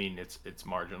 I mean, it's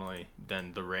marginally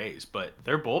than the Rays, but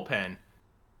their bullpen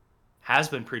has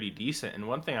been pretty decent. And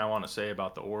one thing I want to say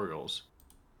about the Orioles,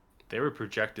 they were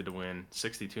projected to win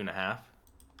 62.5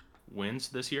 wins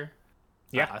this year.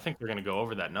 Yeah. I think they're going to go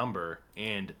over that number.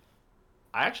 And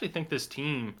I actually think this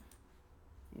team,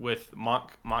 with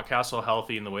Mountcastle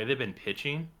healthy and the way they've been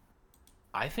pitching,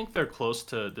 I think they're close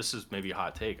to, this is maybe a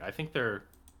hot take, I think they're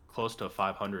close to a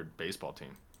 500 baseball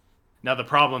team. Now, the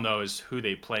problem, though, is who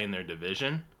they play in their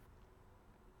division.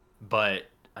 But,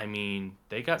 I mean,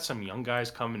 they got some young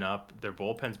guys coming up. Their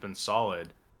bullpen's been solid.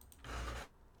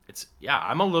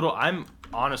 I'm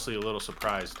honestly a little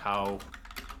surprised how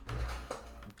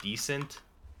decent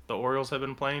the Orioles have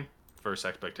been playing versus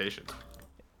expectations.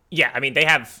 Yeah, I mean, they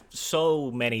have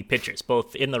so many pitchers,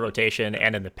 both in the rotation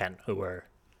and in the pen, who are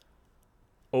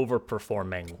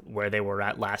overperforming where they were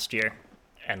at last year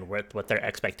and what their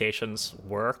expectations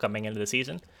were coming into the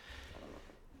season.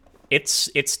 It's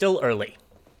still early.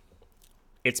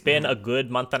 It's been a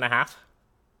good month and a half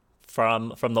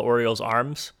from the Orioles'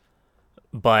 arms,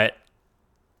 but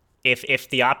if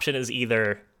the option is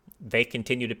either they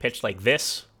continue to pitch like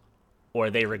this or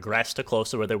they regress to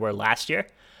close to where they were last year,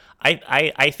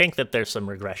 I think that there's some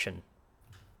regression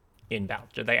inbound.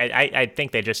 I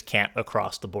think they just can't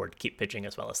across the board keep pitching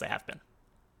as well as they have been.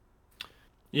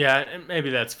 Yeah, and maybe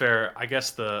that's fair. I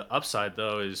guess the upside,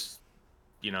 though, is,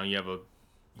 you have a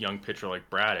young pitcher like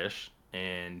Bradish,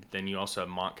 and then you also have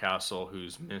Mountcastle,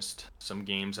 who's missed some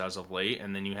games as of late,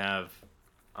 and then you have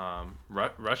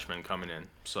Rutschman coming in.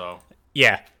 So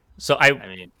yeah, so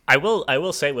I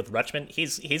will say with Rutschman,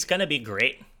 he's gonna be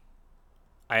great.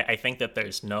 I think that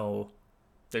there's no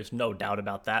doubt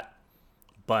about that.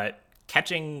 But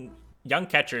young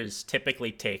catchers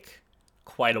typically take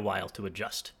quite a while to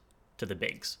adjust to the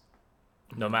bigs,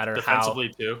 no matter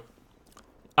defensively how.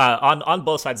 Too. On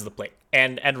both sides of the plate,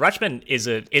 and Rutschman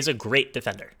is a great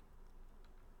defender.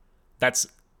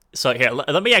 So here,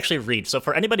 let me actually read. So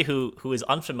for anybody who is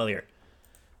unfamiliar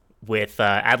with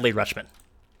Adley Rutschman,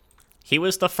 he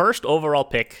was the first overall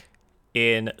pick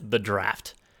in the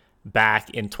draft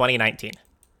back in 2019.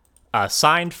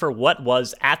 Signed for what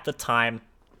was at the time,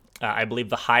 I believe,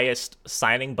 the highest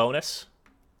signing bonus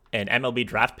an MLB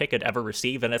draft pick had ever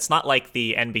received. And it's not like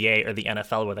the NBA or the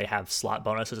NFL where they have slot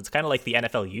bonuses. It's kind of like the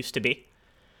NFL used to be,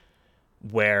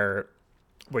 where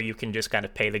you can just kind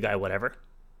of pay the guy whatever.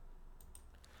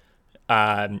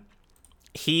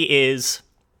 He is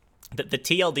The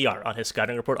TLDR on his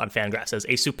scouting report on Fangraphs says,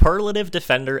 a superlative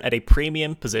defender at a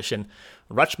premium position,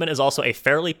 Rutschman is also a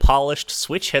fairly polished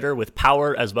switch hitter with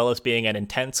power as well as being an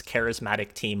intense,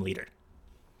 charismatic team leader.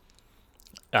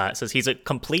 It says he's a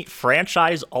complete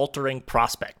franchise-altering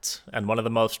prospect and one of the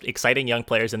most exciting young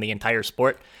players in the entire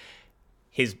sport.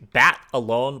 His bat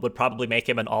alone would probably make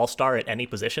him an all-star at any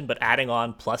position, but adding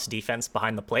on plus defense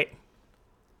behind the plate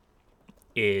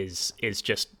is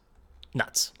just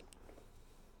nuts.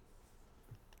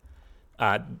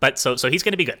 But so he's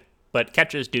going to be good. But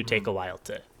catchers do take a while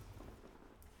to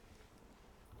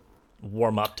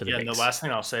warm up to the bigs. And the last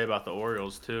thing I'll say about the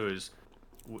Orioles too is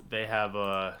they have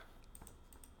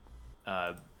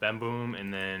Ben Boom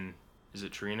and then is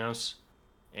it Trinos,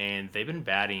 and they've been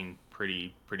batting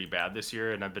pretty bad this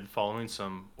year. And I've been following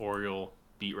some Oriole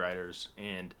beat writers,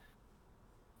 and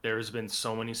there's been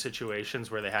so many situations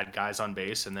where they had guys on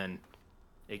base, and then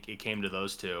it came to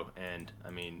those two, and I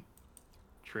mean,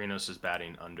 Trinos is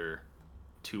batting under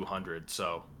 200,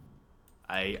 so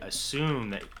I assume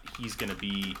that he's going to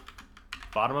be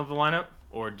bottom of the lineup,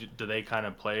 or do they kind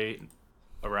of play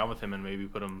around with him and maybe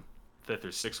put him 5th or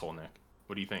 6th hole, Nick?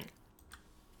 What do you think?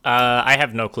 I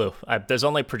have no clue. There's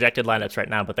only projected lineups right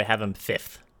now, but they have him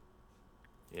 5th.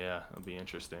 Yeah, it'll be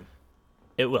interesting.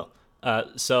 It will.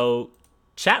 So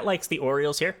chat likes the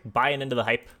Orioles here, buying into the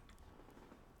hype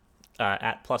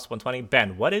at plus 120.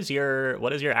 Ben, what is your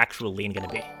actual lean going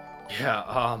to be? Yeah,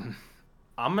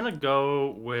 I'm going to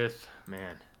go with,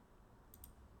 man,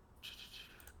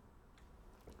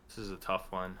 this is a tough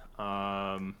one.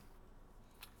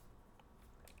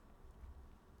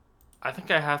 I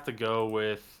think I have to go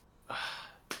with, I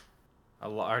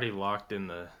already locked in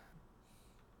the,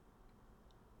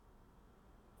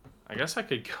 I guess I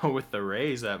could go with the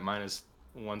Rays at minus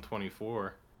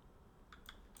 124.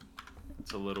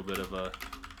 It's a little bit of a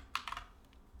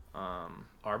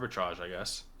arbitrage, I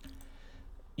guess.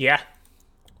 Yeah.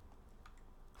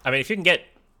 I mean, if you can get,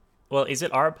 well, is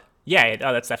it ARB? Yeah,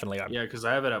 that's definitely ARB. Yeah, because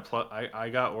I have it at plus. I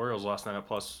got Orioles last night at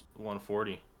plus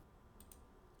 140.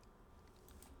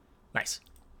 Nice.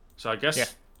 So I guess. Yeah.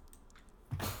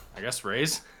 I guess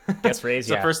Rays. Guess Rays. It's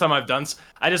yeah. the first time I've done.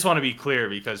 I just want to be clear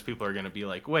because people are going to be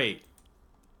like, "Wait,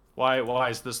 why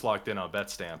is this locked in on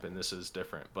BetStamp and this is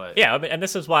different?" But yeah, and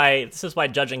this is why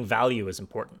judging value is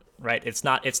important, right? It's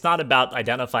not about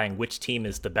identifying which team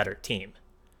is the better team.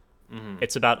 Mm-hmm.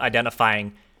 It's about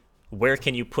identifying where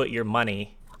can you put your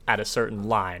money at a certain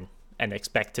line and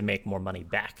expect to make more money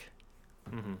back.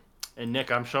 Mm-hmm. And Nick,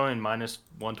 I'm showing minus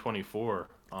 124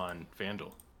 on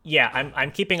FanDuel. Yeah,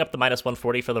 I'm keeping up the minus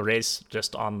 140 for the Rays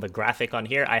just on the graphic on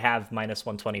here. I have minus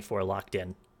 124 locked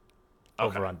in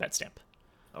over on BetStamp.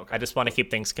 Okay. I just want to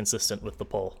keep things consistent with the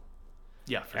poll.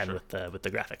 Yeah, for and sure. with the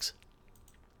graphics.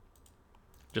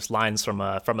 Just lines from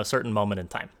a certain moment in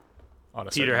time.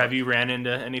 Peter, have you ran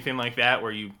into anything like that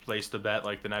where you placed a bet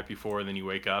like the night before and then you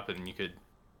wake up and you could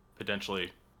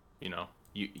potentially,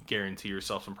 you guarantee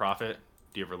yourself some profit?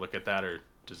 Do you ever look at that, or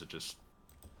does it just,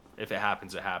 if it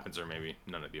happens, it happens, or maybe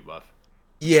none of the above?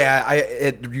 Yeah,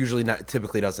 it usually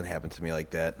typically doesn't happen to me like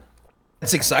that.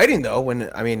 It's exciting though.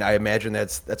 I imagine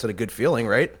that's a good feeling,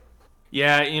 right?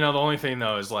 Yeah, the only thing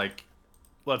though is like,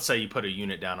 let's say you put a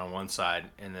unit down on one side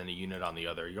and then a unit on the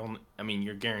other.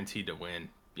 You're guaranteed to win.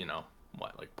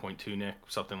 What, like 0.2, Nick,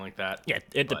 something like that. Yeah,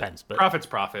 it depends. But profit's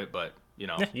profit, but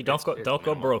yeah, you don't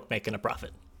go broke making a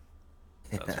profit.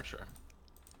 That's for sure.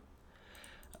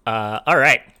 All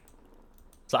right.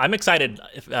 So I'm excited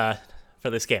for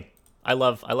this game. I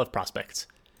love prospects.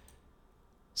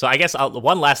 So I guess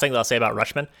one last thing that I'll say about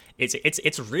Rutschman,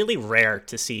 it's really rare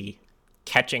to see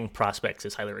catching prospects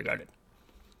as highly regarded.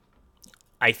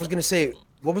 I was going to say,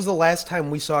 what was the last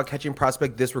time we saw a catching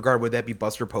prospect this regard? Would that be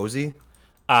Buster Posey?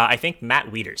 I think Matt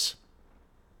Wieters.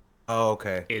 Oh,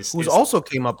 okay. Who's also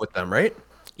came up with them, right?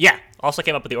 Yeah, also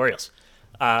came up with the Orioles.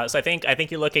 So I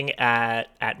think you're looking at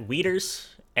Wieters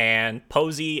and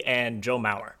Posey and Joe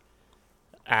Mauer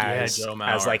as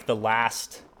like the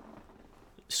last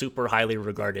super highly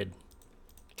regarded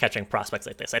catching prospects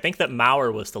like this. I think that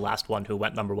Mauer was the last one who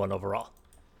went number 1 overall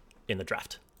in the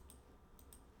draft.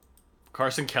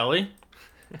 Carson Kelly?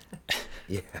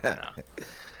 Yeah.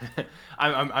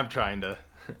 I'm trying to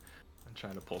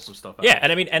pull some stuff out. Yeah,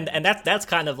 and I mean, and that's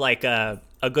kind of like a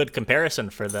good comparison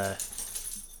for the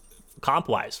comp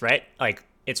wise, right? Like,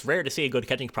 it's rare to see a good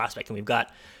catching prospect, and we've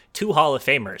got 2 Hall of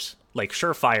Famers, like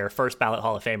surefire first ballot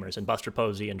Hall of Famers, in Buster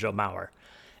Posey and Joe Mauer,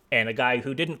 and a guy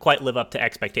who didn't quite live up to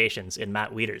expectations in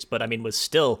Matt Wieters, but I mean was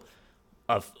still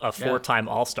a 4-time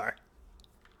All-Star,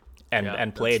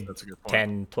 and played that's a good point.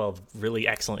 10, 12 really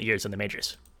excellent years in the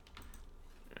majors.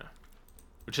 Yeah,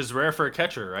 which is rare for a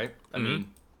catcher, right? I mean,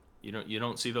 You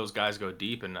don't see those guys go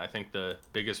deep, and I think the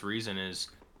biggest reason is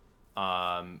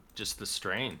just the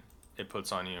strain it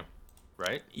puts on you,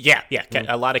 right? Yeah.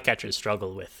 A lot of catchers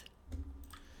struggle with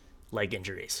leg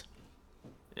injuries.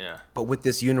 Yeah. But with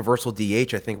this universal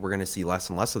DH, I think we're going to see less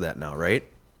and less of that now, right?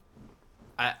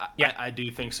 I do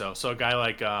think so. So a guy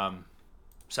like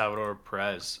Salvador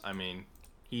Perez, I mean,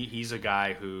 he's a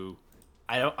guy who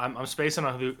I'm spacing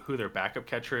on who their backup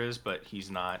catcher is, but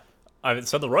he's not.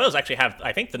 So the Royals actually have,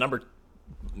 I think, number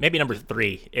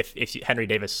 3 if Henry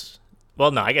Davis.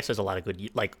 Well, no, I guess there's a lot of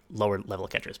good like lower level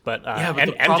catchers, but,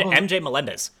 MJ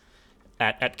Melendez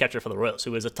at catcher for the Royals,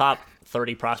 who is a top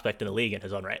 30 prospect in the league in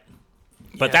his own right.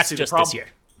 But that's just this year.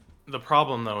 The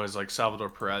problem, though, is like Salvador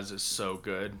Perez is so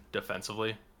good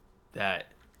defensively that,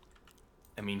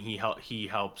 I mean, he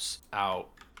helps out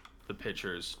the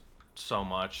pitchers so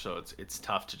much, so it's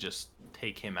tough to just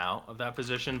take him out of that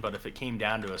position. But if it came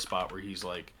down to a spot where he's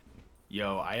like,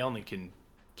 yo, I only can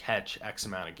catch X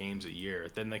amount of games a year,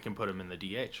 then they can put him in the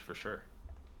DH for sure.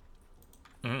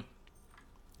 Mm-hmm.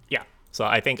 Yeah, so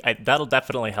I think that'll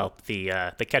definitely help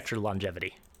the catcher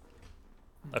longevity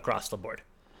across the board.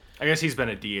 I guess he's been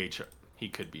a DH. He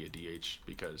could be a DH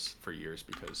because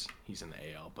he's in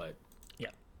the AL, but yeah,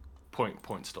 point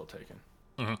still taken.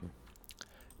 Mm-hmm.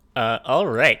 All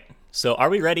right. So are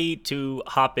we ready to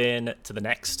hop in to the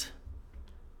next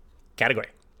category?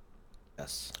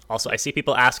 Yes. Also, I see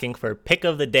people asking for pick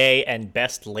of the day and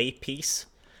best lay piece.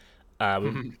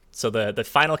 So the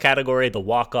final category, the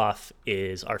walk-off,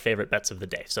 is our favorite bets of the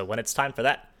day. So when it's time for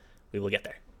that, we will get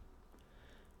there.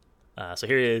 So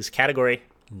here is category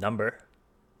number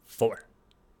 4.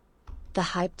 The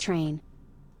hype train.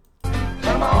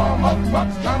 Come on,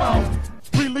 motherfuckers, come on.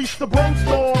 Release the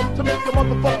brainstorm to make your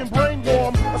motherfucking brain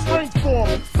warm. A strange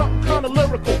form, something kind of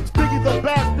lyrical. Biggie the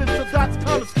bastard, so that's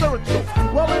kind of spiritual.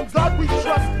 Well, in God we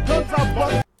trust, guns out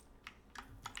bust.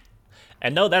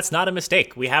 And no, that's not a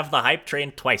mistake. We have the hype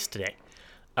train twice today.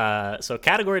 So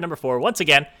category number 4, once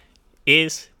again,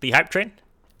 is the hype train.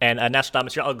 And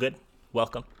Nostradamus, you're all good.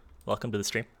 Welcome to the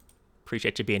stream.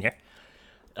 Appreciate you being here.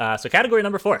 So category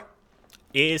number 4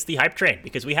 is the hype train,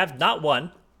 because we have not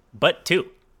one, but 2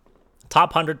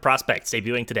 top 100 prospects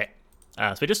debuting today.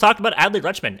 So we just talked about Adley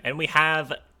Rutschman, and we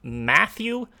have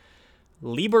Matthew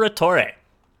Liberatore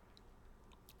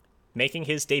making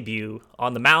his debut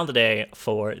on the mound today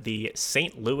for the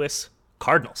St. Louis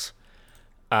Cardinals.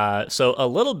 So a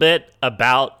little bit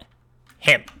about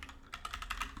him.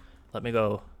 Let me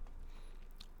go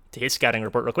to his scouting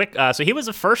report real quick. So he was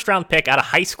a first-round pick out of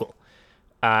high school,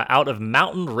 out of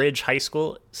Mountain Ridge High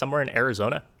School, somewhere in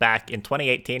Arizona, back in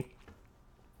 2018.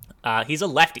 He's a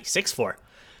lefty, 6'4".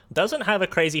 Doesn't have a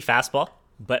crazy fastball,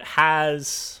 but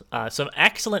has some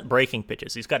excellent breaking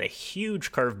pitches. He's got a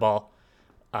huge curveball.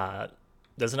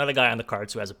 There's another guy on the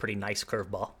cards who has a pretty nice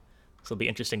curveball. So it'll be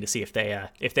interesting to see if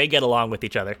they get along with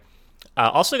each other.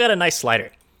 Also got a nice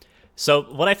slider. So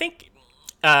what I think,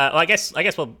 I guess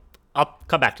I'll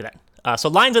come back to that. So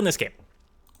lines in this game.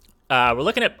 We're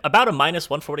looking at about a minus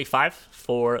 145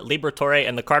 for Liberatore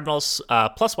and the Cardinals,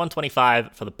 plus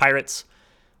 125 for the Pirates.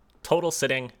 Total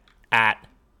sitting at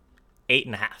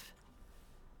 8.5.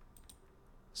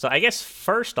 So I guess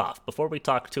first off, before we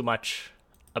talk too much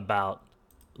about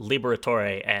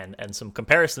Liberatore and some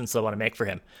comparisons I want to make for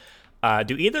him,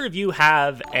 do either of you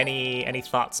have any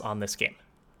thoughts on this game?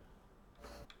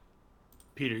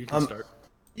 Peter, you can start.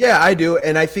 Yeah, I do,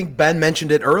 and I think Ben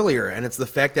mentioned it earlier, and it's the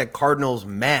fact that Cardinals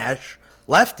mash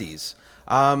lefties.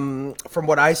 From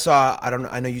what I saw,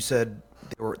 I know you said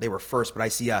they were first, but I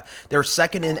see they're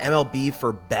second in MLB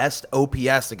for best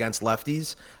OPS against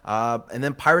lefties, and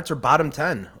then Pirates are bottom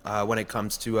 10 when it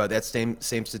comes to that same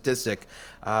statistic,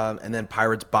 and then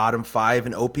Pirates bottom 5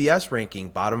 in OPS ranking,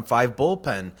 bottom 5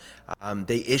 bullpen.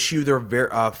 They issue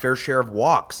their fair share of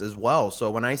walks as well.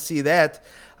 So when I see that,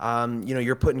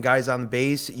 you're putting guys on the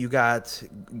base. You got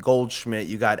Goldschmidt,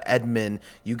 you got Edman,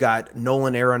 you got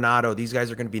Nolan Arenado. These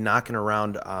guys are going to be knocking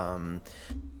around.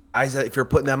 If you're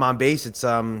putting them on base, it's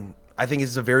I think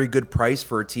it's a very good price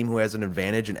for a team who has an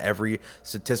advantage in every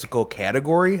statistical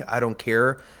category. I don't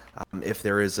care if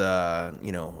there is a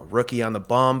rookie on the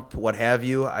bump, what have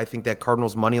you. I think that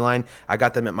Cardinals money line, I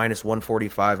got them at minus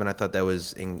 145, and I thought that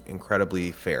was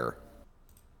incredibly fair.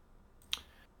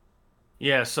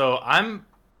 Yeah, so I'm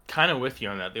kind of with you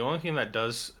on that. The only thing that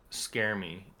does scare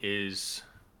me is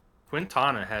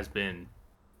Quintana has been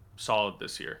solid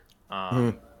this year.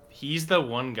 He's the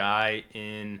one guy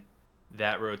in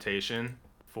that rotation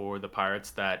for the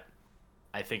Pirates that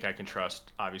I think I can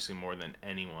trust, obviously, more than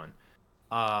anyone.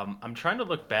 I'm trying to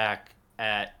look back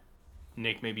at,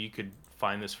 Nick, maybe you could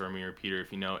find this for me, or Peter,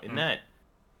 if you know. In that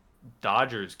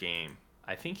Dodgers game,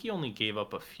 I think he only gave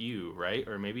up a few, right?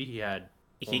 Or maybe he had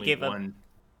only gave one. up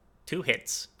 2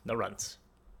 hits, no runs.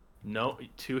 No,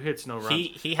 2 hits, no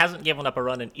runs. He hasn't given up a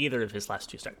run in either of his last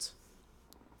 2 starts.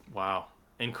 Wow.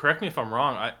 And correct me if I'm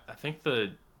wrong. I think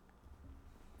the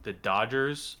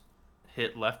Dodgers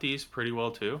hit lefties pretty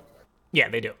well too. Yeah,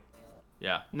 they do.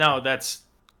 Yeah. No, that's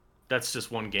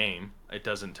just one game. It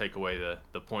doesn't take away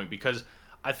the point, because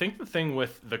I think the thing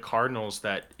with the Cardinals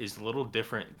that is a little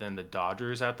different than the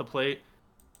Dodgers at the plate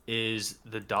is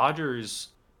the Dodgers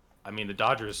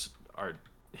are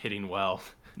hitting well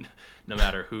no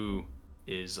matter who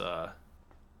is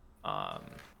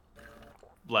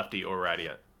lefty or righty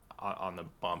on the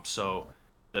bump. So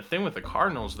the thing with the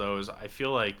Cardinals, though, is I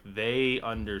feel like they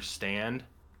understand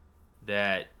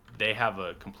that they have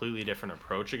a completely different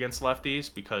approach against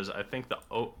lefties, because I think the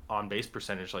on-base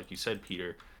percentage, like you said,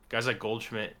 Peter, guys like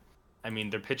Goldschmidt, I mean,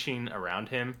 they're pitching around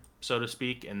him, so to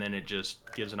speak, and then it just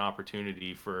gives an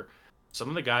opportunity for some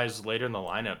of the guys later in the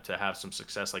lineup to have some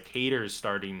success, like Hader's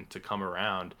starting to come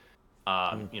around,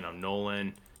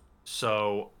 Nolan.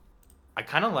 So I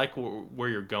kind of like where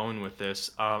you're going with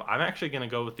this. I'm actually going to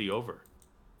go with the over.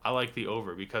 I like the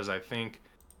over because I think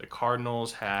the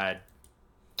Cardinals had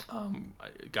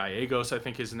Gallegos, I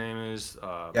think his name is.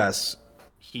 Yes.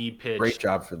 He pitched. Great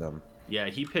job for them. Yeah,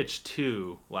 he pitched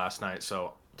 2 last night,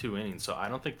 so 2 innings. So I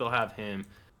don't think they'll have him.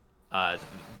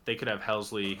 They could have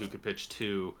Helsley, who could pitch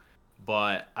 2.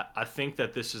 But I think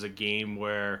that this is a game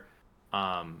where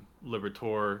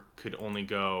Liberatore could only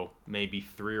go maybe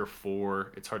 3 or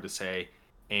 4. It's hard to say.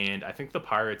 And I think the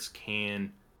Pirates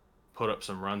can put up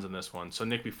some runs in this one. So,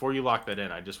 Nick, before you lock that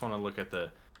in, I just want to look at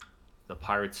the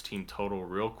Pirates team total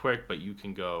real quick, but you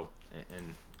can go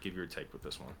and give your take with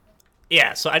this one.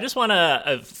 Yeah, so I just want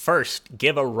to first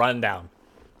give a rundown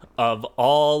of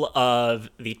all of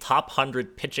the top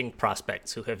 100 pitching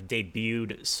prospects who have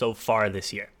debuted so far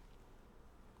this year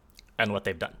and what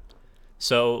they've done.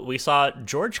 So we saw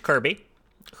George Kirby,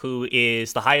 who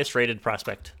is the highest rated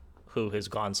prospect who has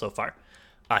gone so far.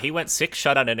 He went 6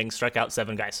 shutout innings, struck out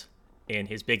 7 guys in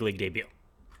his big league debut.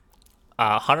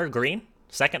 Hunter Green,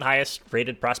 second highest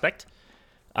rated prospect,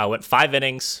 went 5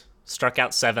 innings, struck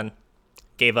out 7,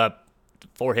 gave up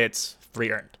 4 hits,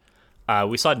 3 earned.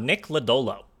 We saw Nick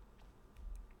Lodolo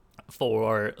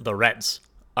for the Reds,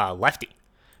 lefty,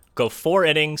 go 4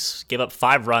 innings, give up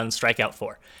 5 runs, strike out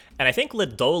 4. And I think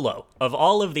Lodolo, of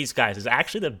all of these guys, is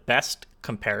actually the best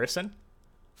comparison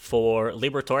for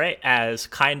Liberatore as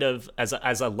kind of as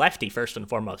a lefty first and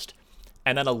foremost,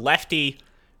 and then a lefty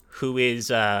who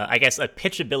is, I guess, a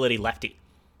pitchability lefty,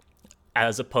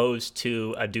 as opposed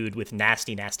to a dude with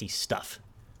nasty stuff,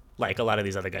 like a lot of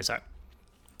these other guys are.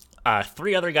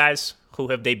 3 other guys who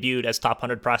have debuted as top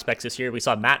 100 prospects this year. We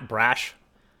saw Matt Brash,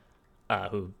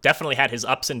 who definitely had his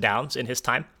ups and downs in his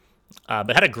time,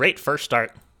 but had a great first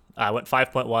start. Went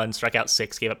 5.1, struck out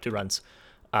 6, gave up 2 runs.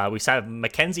 We saw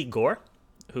Mackenzie Gore,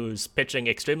 who's pitching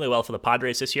extremely well for the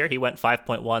Padres this year. He went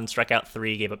 5.1, struck out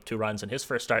 3, gave up 2 runs in his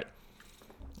first start.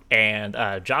 And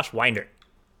Josh Winder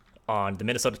on the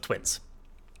Minnesota Twins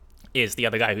is the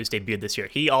other guy who's debuted this year.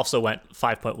 He also went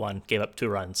 5.1, gave up 2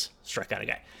 runs, struck out a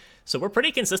guy. So we're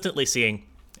pretty consistently seeing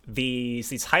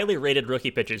these highly rated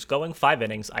rookie pitchers going 5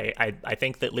 innings. I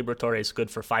think that Liberatore is good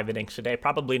for 5 innings today.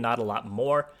 Probably not a lot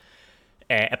more.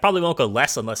 It probably won't go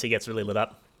less unless he gets really lit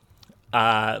up.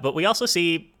 But we also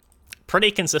see pretty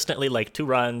consistently like 2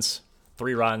 runs,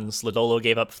 3 runs. Lodolo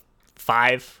gave up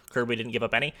 5. Kirby didn't give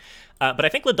up any. But I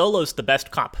think Lodolo's the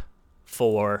best comp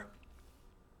for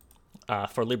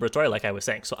Liberatore, like I was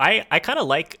saying. So I kind of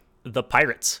like the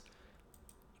Pirates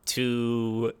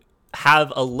to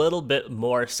have a little bit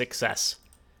more success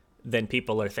than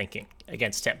people are thinking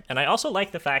against him. And I also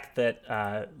like the fact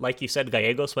that, like you said,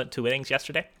 Gallegos went 2 innings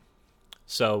yesterday.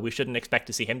 So we shouldn't expect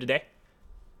to see him today.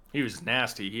 He was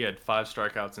nasty. He had 5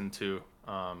 strikeouts and 2.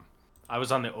 I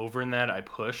was on the over in that. I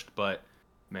pushed, but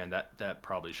man, that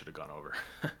probably should have gone over.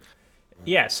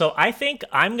 Yeah, so I think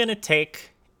I'm going to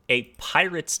take a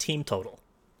Pirates team total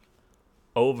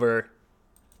over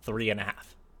 3.5.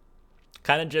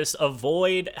 Kind of just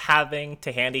avoid having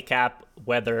to handicap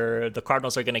whether the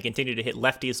Cardinals are going to continue to hit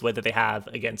lefties, whether they have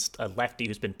against a lefty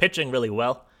who's been pitching really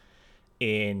well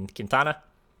in Quintana.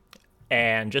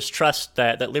 And just trust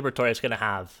that Liberatore is going to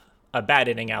have a bad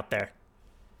inning out there.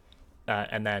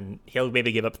 And then he'll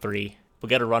maybe give up 3. We'll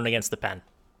get a run against the pen.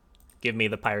 Give me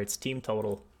the Pirates team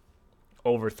total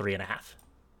over 3.5.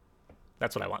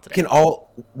 That's what I want today.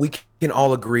 We can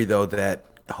all agree, though, that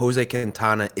Jose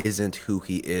Quintana isn't who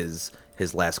he is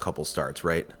his last couple starts,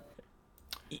 right?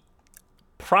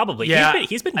 Probably. Yeah,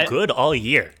 he's been good all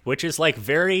year, which is like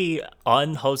very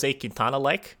un-Jose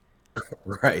Quintana-like.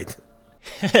 Right.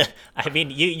 I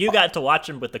mean, you got to watch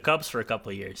him with the Cubs for a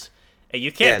couple of years, and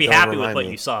you can't Yeah, be don't happy with remind what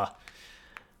me. you saw.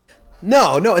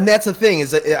 No, and that's the thing is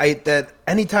that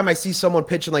anytime I see someone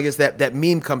pitching like this, that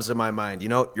meme comes to my mind.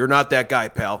 You're not that guy,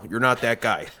 pal. You're not that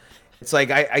guy. It's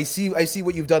like I see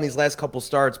what you've done these last couple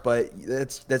starts, but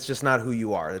that's just not who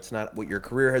you are. That's not what your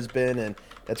career has been, and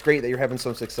that's great that you're having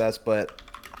some success, but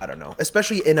I don't know,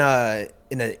 especially in an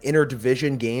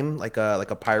interdivision game like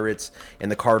a Pirates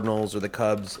and the Cardinals or the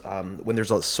Cubs, when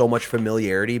there's so much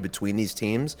familiarity between these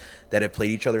teams that have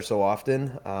played each other so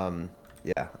often.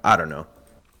 Yeah, I don't know.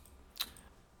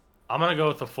 I'm gonna go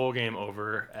with the full game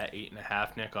over at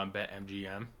 8.5. Nick on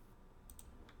BetMGM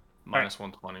minus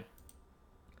 120.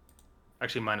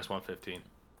 Actually, minus 115.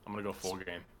 I'm gonna go full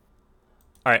game.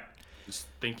 All right. Just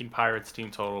thinking Pirates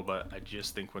team total, but I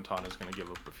just think Quintana's gonna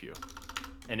give up a few.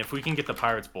 And if we can get the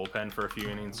Pirates bullpen for a few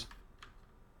innings,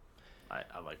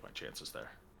 I like my chances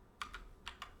there.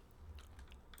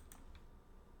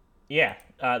 Yeah,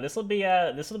 this will be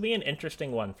an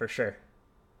interesting one for sure.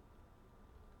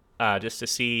 Just to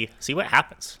see what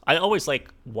happens. I always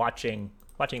like watching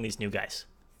these new guys.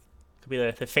 Could be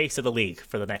the face of the league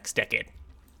for the next decade,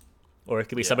 or it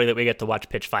could be somebody that we get to watch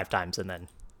pitch 5 times and then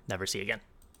never see again.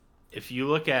 If you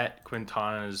look at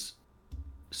Quintana's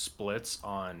splits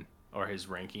or his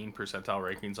percentile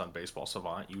rankings on Baseball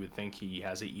Savant, you would think he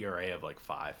has an ERA of like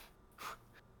 5.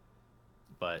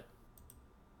 But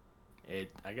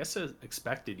I guess his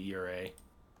expected ERA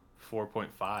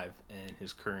 4.5 and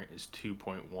his current is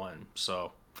 2.1.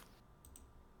 So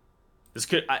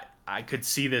I could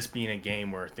see this being a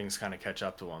game where things kind of catch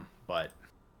up to him, but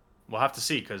we'll have to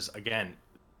see because again,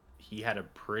 he had a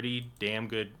pretty damn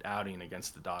good outing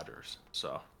against the Dodgers.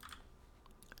 So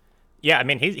yeah, I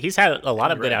mean he's had a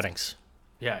lot of good outings.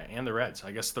 Yeah, and the Reds.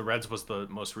 I guess the Reds was the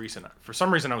most recent. For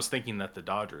some reason, I was thinking that the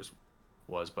Dodgers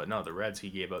was, but no, the Reds, he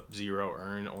gave up 0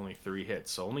 earned, only 3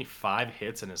 hits. So only 5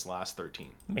 hits in his last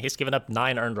 13. I mean, he's given up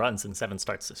 9 earned runs in 7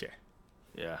 starts this year.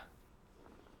 Yeah.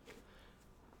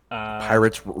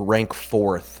 Pirates rank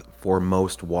 4th for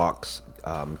most walks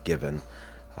given.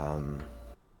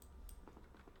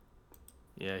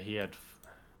 Yeah, he had,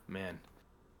 man.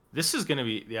 This is gonna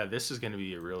be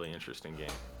a really interesting game.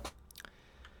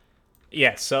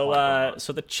 Yeah, so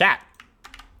the chat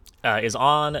is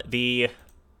on the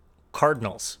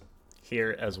Cardinals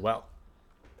here as well.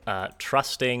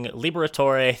 Trusting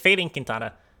Liberatore, fading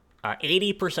Quintana.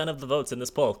 80% of the votes in this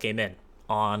poll came in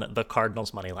on the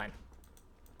Cardinals money line.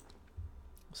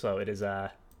 So it is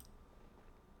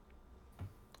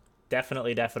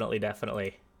definitely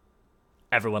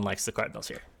everyone likes the Cardinals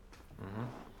here. Mm-hmm.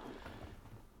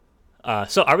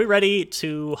 So are we ready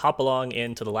to hop along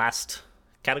into the last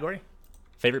category?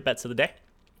 Favorite bets of the day?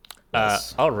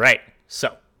 Yes. All right.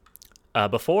 So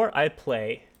before I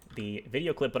play the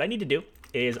video clip, what I need to do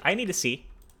is I need to see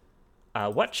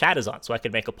what chat is on so I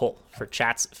can make a poll for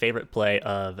chat's favorite play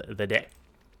of the day.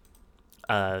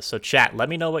 So chat, let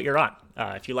me know what you're on.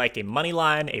 If you like a money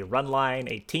line, a run line,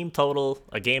 a team total,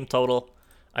 a game total,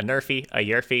 a nerfy, a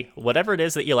yerfy, whatever it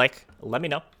is that you like, let me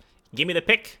know. Give me the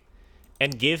pick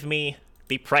and give me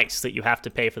the price that you have to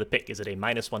pay for the pick. Is it a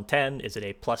minus 110? Is it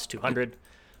a plus 200?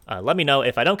 Let me know.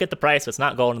 If I don't get the price, it's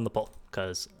not going in the poll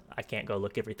because I can't go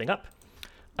look everything up.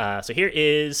 So here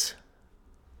is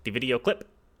the video clip.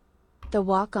 The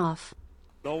walk-off.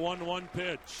 The 1-1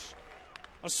 pitch.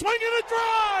 A swing and a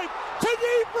drive to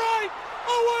deep right,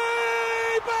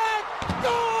 away back,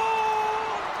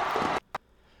 gone!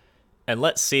 And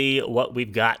let's see what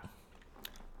we've got.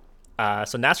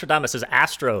 So Nostradamus says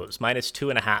Astros minus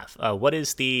 2.5. What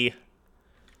is the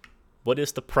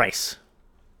price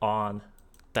on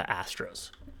the Astros?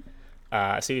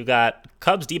 So we've got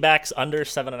Cubs D-backs under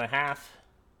 7.5.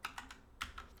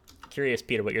 Curious,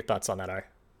 Peter, what your thoughts on that are.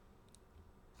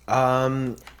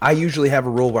 I usually have a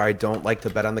rule where I don't like to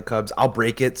bet on the Cubs. I'll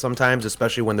break it sometimes,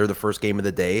 especially when they're the first game of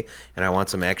the day and I want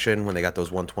some action when they got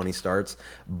those 120 starts.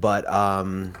 But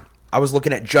I was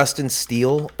looking at Justin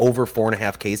Steele over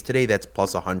 4.5 Ks today. That's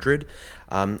plus 100.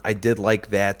 I did like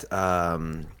that.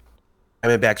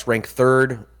 Diamondbacks rank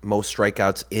 3rd, most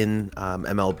strikeouts in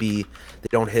MLB. They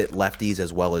don't hit lefties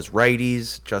as well as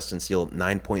righties. Justin Steele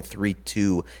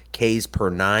 9.32 Ks per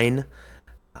 9.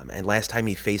 And last time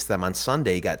he faced them on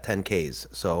Sunday, he got 10 Ks.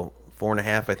 So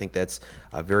 4.5, I think that's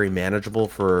very manageable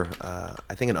for,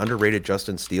 I think, an underrated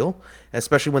Justin Steele,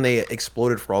 especially when they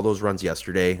exploded for all those runs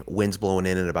yesterday. Winds blowing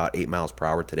in at about 8 miles per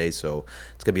hour today, so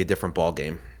it's going to be a different ball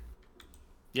game.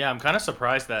 Yeah, I'm kind of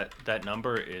surprised that that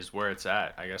number is where it's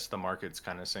at. I guess the market's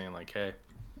kind of saying like, hey,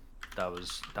 that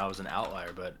was an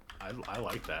outlier, but I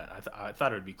like that. I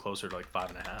thought it would be closer to like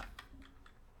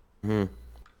 5.5.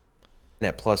 And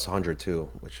at plus 100 too,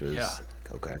 which is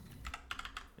okay.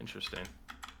 Interesting.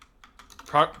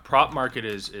 Prop market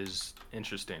is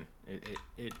interesting.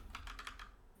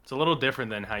 It's a little different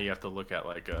than how you have to look at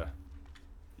like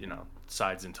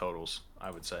sides and totals. I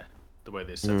would say the way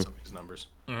they set some of these numbers.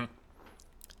 Mm-hmm.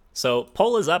 So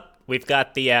poll is up. We've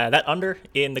got the that under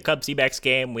in the Cubs D-backs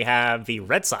game. We have the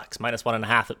Red Sox minus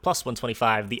 1.5 at plus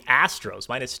 125. The Astros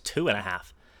minus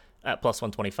 2.5 at plus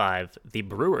 125. The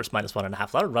Brewers minus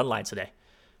 1.5. A lot of run lines today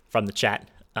from the chat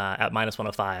at minus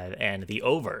 105, and the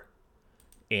over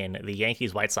in the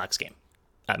Yankees White Sox game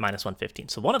at minus 115.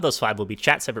 So one of those five will be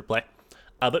chat's favorite play.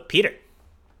 But Peter,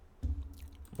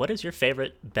 what is your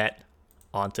favorite bet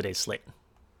on today's slate?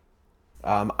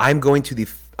 I'm going to the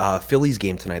Phillies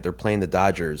game tonight. They're playing the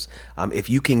Dodgers. If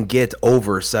you can get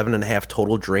over 7.5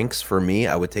 total drinks for me,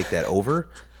 I would take that over.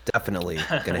 Definitely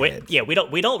gonna hit. Yeah,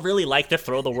 we don't really like to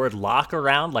throw the word lock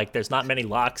around. Like, there's not many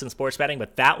locks in sports betting,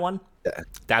 but that one,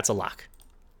 that's a lock.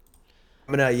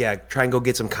 I'm gonna try and go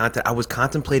get some content. I was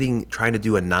contemplating trying to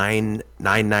do a 9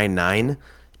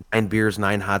 beers,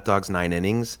 9 hot dogs, 9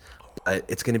 innings.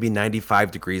 It's gonna be 95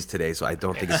 degrees today, so I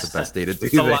don't think it's the best day to do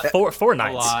that. Four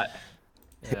nights. A lot.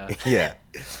 Yeah. Yeah.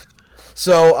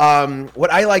 So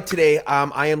what I like today,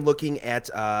 I am looking at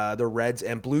the Reds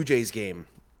and Blue Jays game.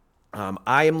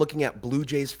 I am looking at Blue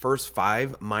Jays first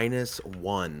 5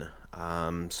 -1.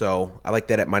 So I like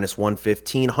that at minus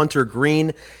 115. Hunter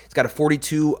Green, he's got a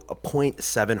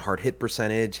 42.7 hard hit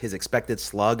percentage. His expected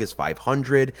slug is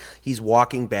 500. He's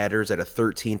walking batters at a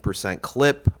 13%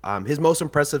 clip. His most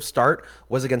impressive start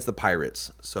was against the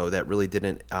Pirates, so that really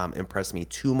didn't impress me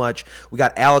too much. We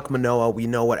got Alek Manoah. We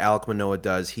know what Alek Manoah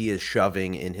does. He is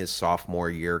shoving in his sophomore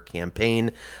year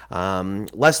campaign.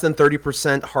 Less than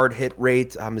 30% hard hit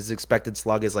rate. His expected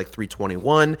slug is like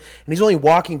 321, and he's only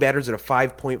walking batters at a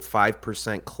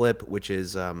 5.5% clip, which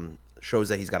is shows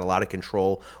that he's got a lot of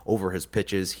control over his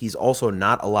pitches. He's also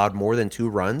not allowed more than 2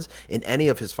 runs in any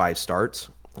of his 5 starts.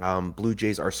 Blue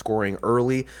Jays are scoring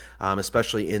early,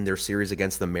 especially in their series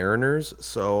against the Mariners.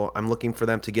 So I'm looking for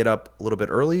them to get up a little bit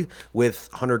early with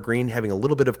Hunter Green having a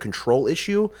little bit of control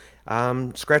issue.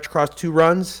 Scratch across 2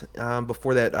 runs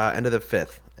before that end of the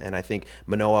 5th. And I think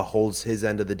Manoah holds his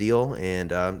end of the deal,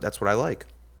 and that's what I like.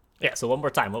 Yeah, so one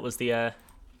more time. What was the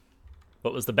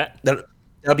bet?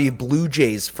 That'll be Blue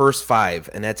Jays first 5,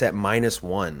 and that's at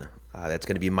 -1. That's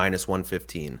going to be minus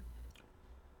 115.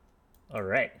 All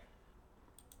right.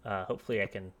 Hopefully I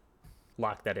can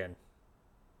lock that in.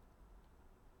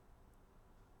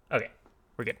 Okay,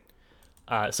 we're good.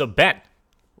 So Ben,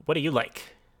 what do you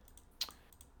like?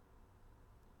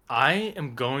 I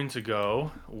am going to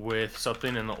go with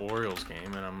something in the Orioles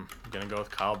game, and I'm going to go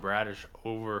with Kyle Bradish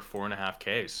over 4.5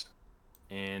 Ks.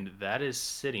 And that is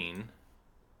sitting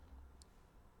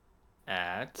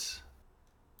at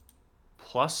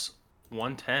plus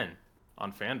 110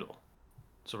 on FanDuel.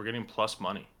 So we're getting plus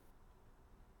money.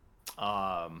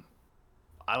 I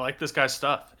like this guy's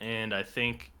stuff, and I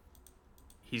think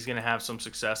he's going to have some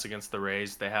success against the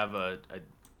Rays. They have a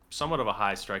somewhat of a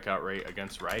high strikeout rate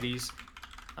against righties.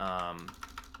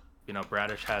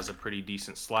 Bradish has a pretty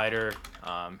decent slider.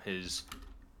 His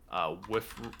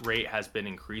whiff rate has been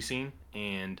increasing,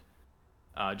 and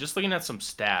just looking at some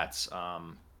stats,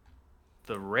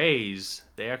 the Rays,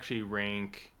 they actually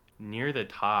rank near the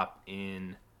top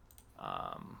in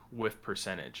whiff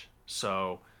percentage.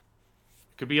 So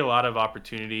it could be a lot of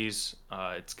opportunities.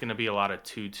 It's going to be a lot of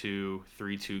 2-2,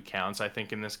 3-2 counts, I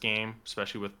think, in this game,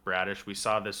 especially with Bradish. We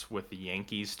saw this with the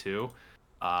Yankees too.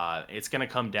 It's going to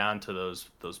come down to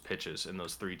those pitches and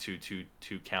those 3-2,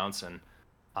 2-2 counts, and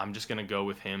I'm just going to go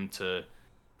with him to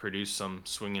produce some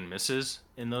swing and misses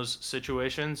in those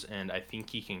situations, and I think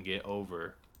he can get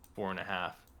over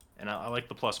 4.5. And I like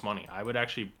the plus money. I would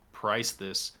actually price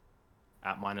this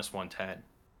at minus 110,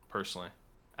 personally,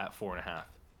 at 4.5.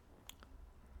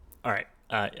 All right.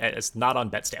 It's not on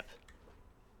BetStamp.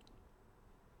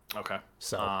 Okay.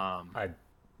 So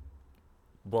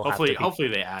hopefully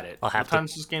they add it. I'll have what time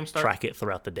to does this game start? Track it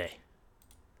throughout the day.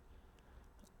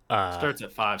 Starts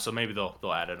at 5, so maybe they'll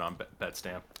add it on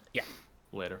BetStamp. Yeah.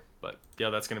 Later, but yeah,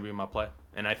 that's gonna be my play,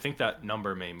 and I think that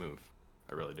number may move.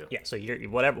 I really do. Yeah. So you're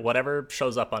whatever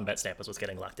shows up on BetStamp is what's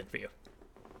getting locked in for you.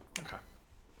 Okay.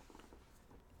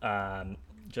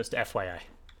 Just FYI,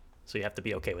 so you have to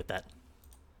be okay with that.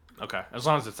 Okay, as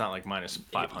long as it's not like minus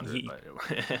 500.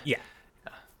 But yeah.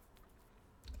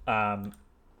 All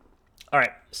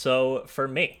right. So for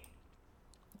me,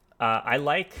 I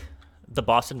like the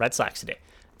Boston Red Sox today.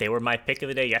 They were my pick of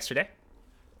the day yesterday.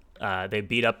 They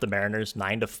beat up the Mariners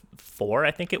 9-4, I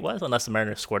think it was, unless the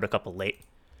Mariners scored a couple late.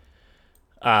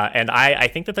 And I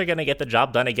think that they're going to get the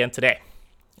job done again today.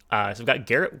 So we've got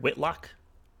Garrett Whitlock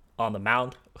on the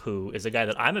mound, who is a guy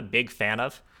that I'm a big fan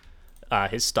of.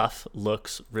 His stuff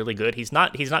looks really good. He's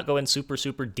not going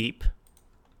super deep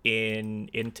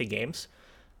into games,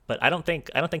 but I don't think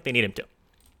they need him to.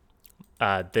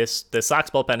 The Sox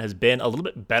bullpen has been a little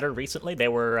bit better recently. They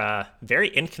were very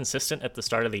inconsistent at the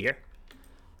start of the year,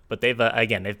 but they've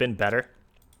been better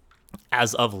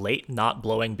as of late, not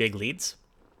blowing big leads,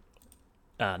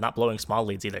 not blowing small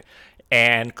leads either.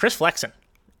 And Chris Flexen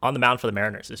on the mound for the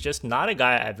Mariners is just not a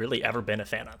guy I've really ever been a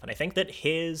fan of. And I think that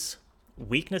his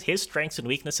strengths and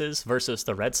weaknesses versus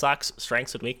the Red Sox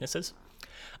strengths and weaknesses,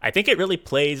 I think it really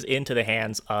plays into the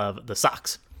hands of the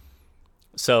Sox.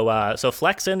 So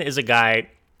Flexen is a guy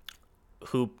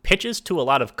who pitches to a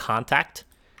lot of contact.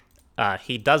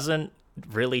 He doesn't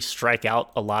really strike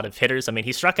out a lot of hitters. I mean,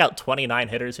 he struck out 29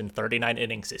 hitters in 39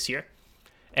 innings this year.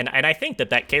 And I think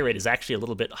that K rate is actually a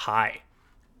little bit high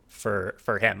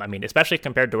for him. I mean, especially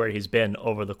compared to where he's been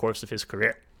over the course of his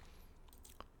career.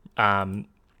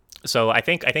 So I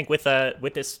think with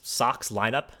this Sox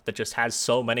lineup that just has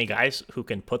so many guys who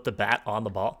can put the bat on the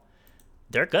ball,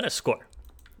 they're gonna score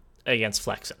against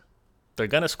Flexen. They're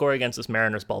gonna score against this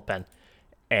Mariners bullpen,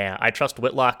 and I trust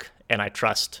Whitlock and I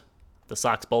trust the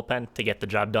Sox bullpen to get the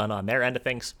job done on their end of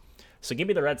things. So give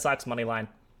me the Red Sox money line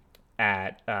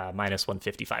at minus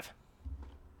 155.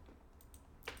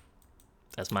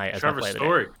 That's my Trevor play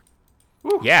Story.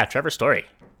 Yeah, Trevor Story.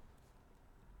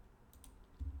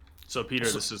 So Peter,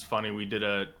 this is funny. We did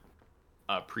a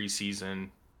preseason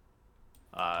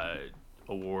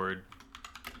award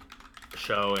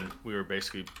show, and we were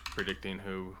basically predicting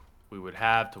who we would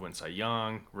have to win Cy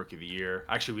Young, Rookie of the Year.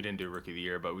 Actually, we didn't do Rookie of the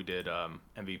Year, but we did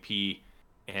MVP,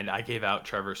 and I gave out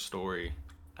Trevor Story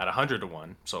at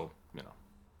 100-1. So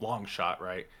long shot,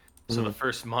 right? So the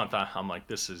first month, I'm like,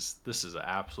 this is an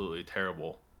absolutely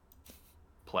terrible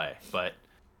play, but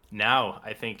now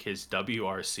I think his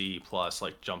WRC plus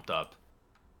jumped up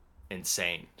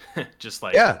insane, just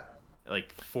like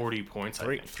 40 points.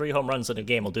 Three home runs in a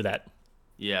game will do that.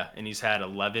 Yeah, and he's had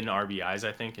 11 RBIs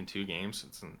I think in 2 games.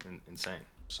 It's insane.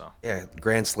 So yeah,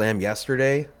 grand slam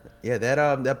yesterday. Yeah,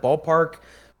 that ballpark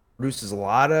produces a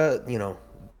lot of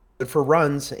good for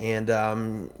runs, and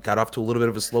got off to a little bit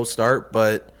of a slow start,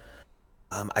 but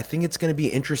I think it's going to be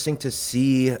interesting to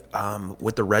see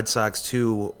with the Red Sox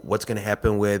too what's going to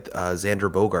happen with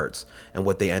Xander Bogaerts and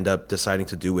what they end up deciding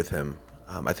to do with him.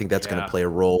 I think that's going to play a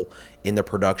role in the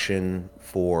production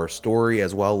for Story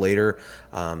as well later,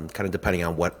 kind of depending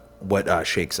on what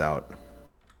shakes out.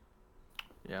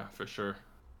 Yeah, for sure.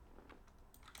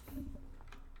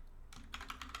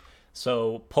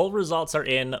 So poll results are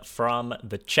in from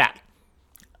the chat,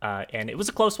 and it was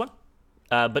a close one.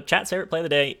 But chat's favorite play of the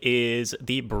day is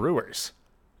the Brewers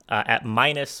at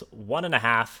minus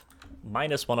 1.5,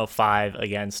 minus 105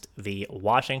 against the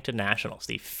Washington Nationals.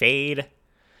 The fade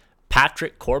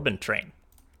Patrick Corbin train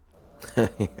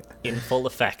in full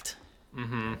effect.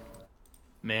 Mm-hmm.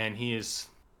 Man, he is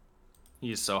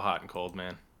so hot and cold,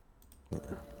 man.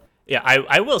 Yeah,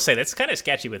 I will say that's kind of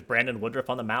sketchy with Brandon Woodruff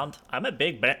on the mound. I'm a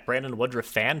big Brandon Woodruff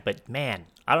fan, but man,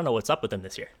 I don't know what's up with him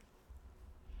this year.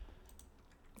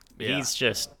 Yeah. He's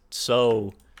just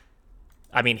so,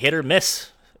 hit or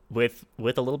miss with a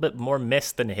little bit more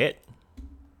miss than hit.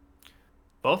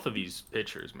 Both of these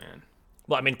pitchers, man.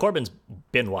 Well, Corbin's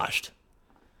been washed.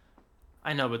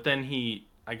 I know, but then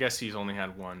I guess he's only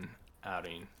had one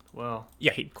outing. Well,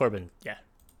 yeah, Corbin, yeah.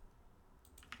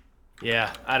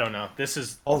 Yeah, I don't know. This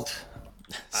is all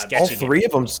 3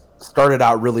 of them started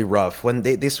out really rough when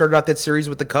they started out that series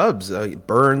with the Cubs.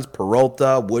 Burns,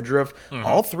 Peralta, Woodruff,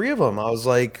 all 3 of them. I was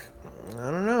like, I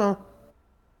don't know.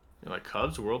 You're like,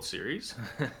 Cubs World Series?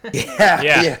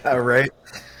 Yeah, right.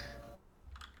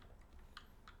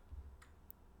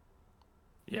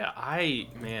 Yeah,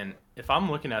 if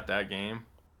I'm looking at that game,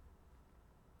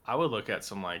 I would look at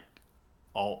some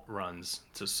alt runs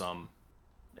to some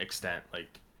extent.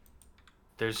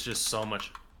 There's just so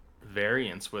much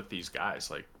variance with these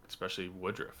guys, especially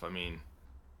Woodruff.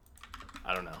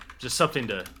 I don't know, just something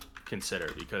to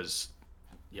consider because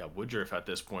Woodruff at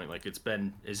this point, it's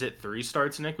been, is it 3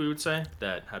 starts, Nick, we would say,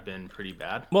 that have been pretty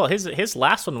bad? Well, his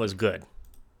last one was good.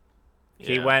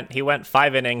 Yeah. He went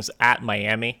 5 innings at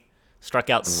Miami,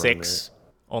 struck out 6,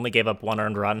 only gave up 1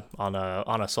 earned run on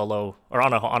a solo or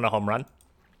on a home run.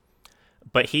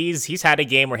 But he's had a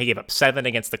game where he gave up 7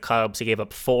 against the Cubs, he gave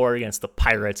up 4 against the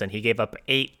Pirates, and he gave up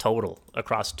 8 total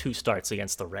across 2 starts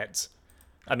against the Reds.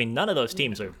 None of those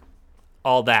teams are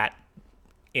all that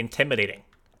intimidating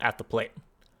at the plate.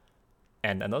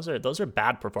 And those are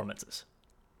bad performances.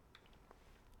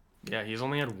 Yeah, he's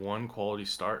only had 1 quality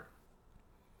start.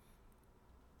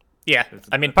 Yeah,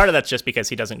 I mean, part of that's just because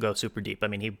he doesn't go super deep. I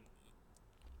mean, he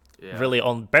really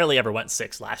barely ever went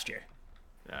 6 last year.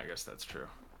 Yeah, I guess that's true.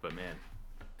 But man,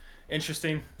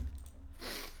 interesting.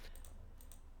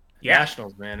 Yeah.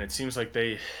 Nationals, man. It seems like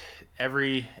they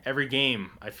every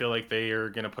game. I feel like they are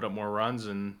gonna put up more runs,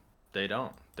 and they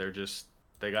don't.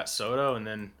 They got Soto, and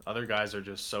then other guys are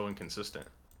just so inconsistent.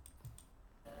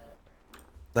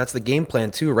 That's the game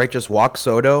plan too, right? Just walk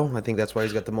Soto. I think that's why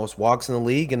he's got the most walks in the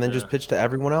league, and then just pitch to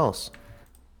everyone else.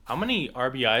 How many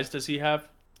RBIs does he have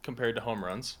compared to home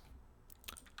runs?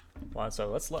 Well, so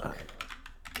let's look.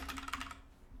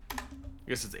 I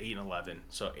guess it's 8 and 11.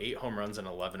 So 8 home runs and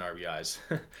 11 RBIs.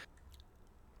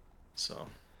 So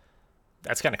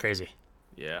that's kind of crazy.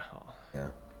 Yeah. Yeah.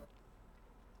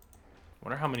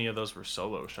 Wonder how many of those were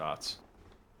solo shots.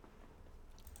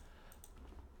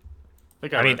 I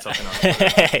think I read something on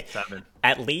Twitter. 7.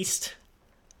 At least.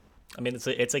 I mean,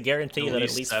 it's a guarantee that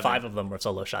at least 7. 5 of them were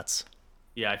solo shots.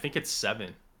 Yeah, I think it's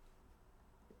 7.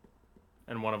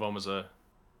 And one of them was a...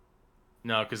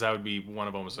 No, because that would be... One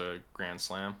of them was a grand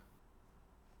slam.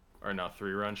 Or no,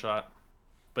 3-run shot.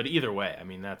 But either way, I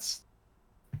mean, it's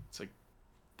like...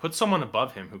 Put someone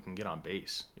above him who can get on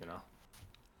base, you know?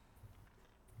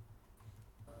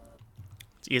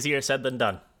 It's easier said than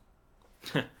done.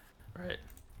 Right.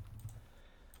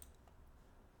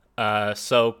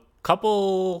 So,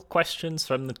 couple questions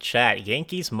from the chat.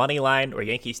 Yankees money line or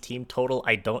Yankees team total?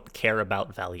 I don't care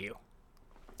about value.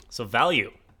 So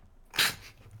value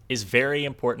is very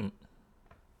important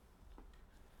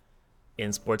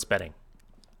in sports betting.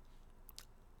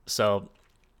 So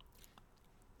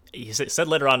he said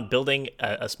later on, building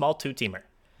a small 2-teamer.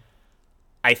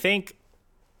 I think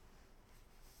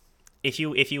if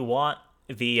you want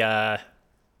the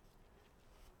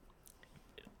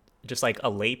just like a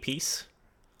lay piece,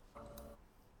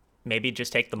 maybe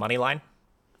just take the money line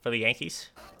for the Yankees.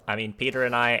 I mean, Peter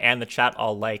and I and the chat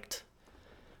all liked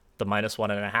the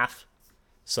 -1.5.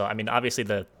 So, I mean, obviously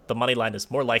the money line is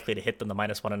more likely to hit than the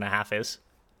 -1.5 is.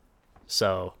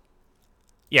 So,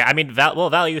 yeah, I mean,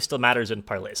 value still matters in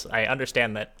parlays. I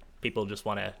understand that people just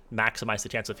want to maximize the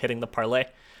chance of hitting the parlay,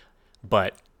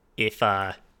 but if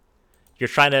you're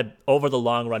trying to, over the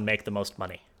long run, make the most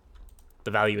money,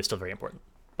 the value is still very important.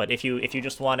 But if you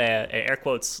just want a air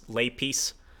quotes lay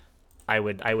piece, I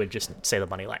would just say the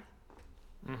money line.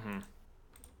 Mm-hmm.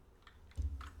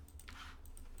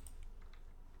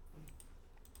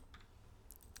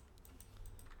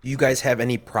 Do you guys have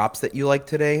any props that you like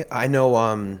today? I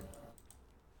know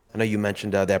you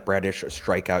mentioned that Bradish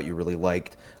strikeout you really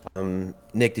liked.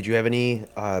 Nick, did you have any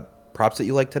props that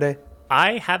you like today?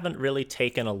 I haven't really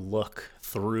taken a look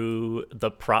through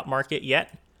the prop market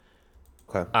yet.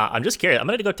 Okay. I'm just curious. I'm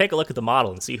going to go take a look at the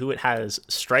model and see who it has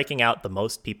striking out the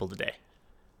most people today.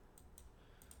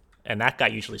 And that guy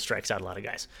usually strikes out a lot of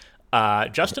guys.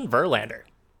 Justin Verlander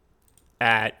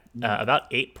at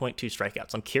about 8.2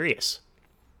 strikeouts. I'm curious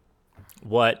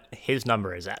what his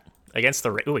number is at against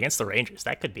the Rangers.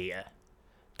 That could be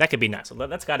nuts. So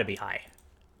that's got to be high.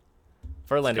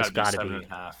 Verlander's got to be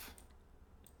 7.5.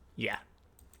 Yeah.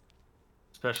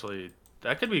 Especially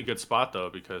that could be a good spot though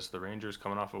because the Rangers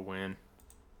coming off a win.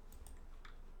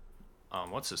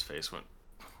 What's his face went?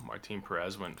 Martin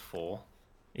Perez went full.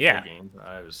 Yeah. Game.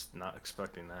 I was not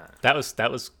expecting that. That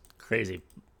was crazy.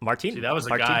 Martin. See, that was a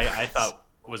Martin guy Perez. I thought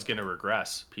was going to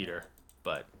regress, Peter,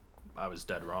 but I was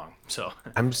dead wrong. So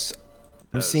I'm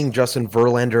seeing Justin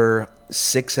Verlander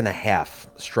 6.5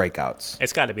 strikeouts.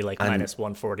 It's got to be like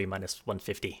 -140,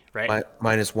 -150, right?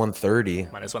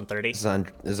 -130. -130. This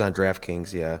is on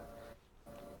DraftKings, yeah.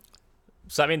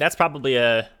 So I mean, that's probably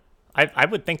I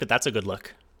would think that's a good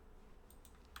look.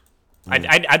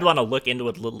 I'd want to look into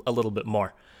it a little bit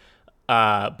more.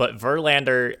 But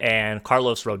Verlander and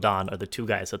Carlos Rodon are the two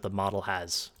guys that the model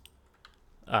has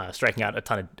striking out a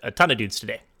ton of dudes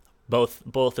today.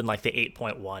 Both in like the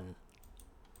 8.1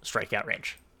 strikeout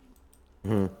range.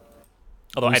 Mm-hmm.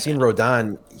 Although I've seen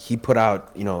Rodon, he put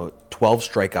out 12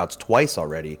 strikeouts twice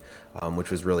already, which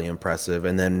was really impressive.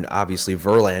 And then obviously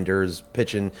Verlander is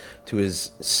pitching to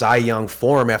his Cy Young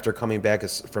form after coming back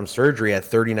from surgery at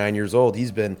 39 years old.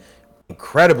 He's been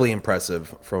incredibly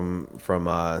impressive from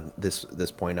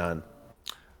this point on.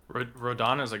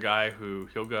 Rodon is a guy who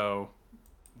he'll go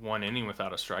one inning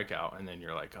without a strikeout, and then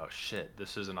you're like, oh shit,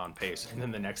 this isn't on pace. And then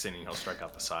the next inning he'll strike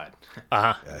out the side.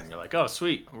 And you're like, oh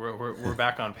sweet, we're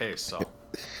back on pace. So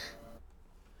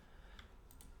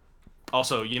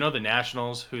also, the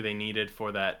Nationals who they needed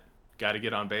for that guy to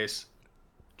get on base,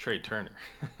 Trey Turner.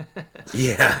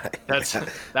 Yeah,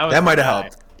 that might have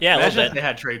helped. Yeah, imagine if they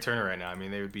had Trey Turner right now. I mean,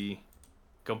 they would be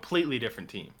completely different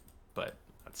team. But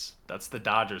that's the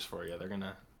Dodgers for you. They're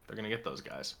They're gonna get those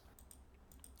guys.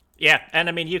 Yeah, and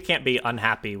I mean, you can't be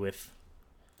unhappy with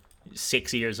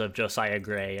 6 years of Josiah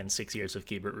Gray and 6 years of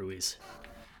Keibert Ruiz.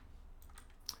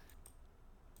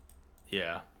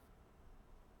 Yeah.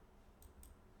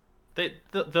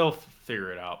 They'll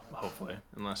figure it out, hopefully,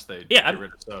 unless they get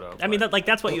rid of Soto. I mean,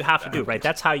 that's what you have to do, right?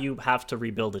 That's how you have to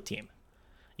rebuild a team.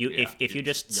 If you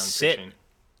just sit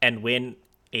and win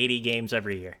 80 games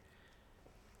every year,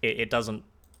 it doesn't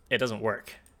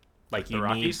work. Like you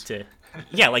need to,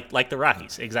 like the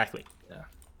Rockies, exactly. Yeah,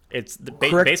 it's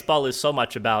baseball is so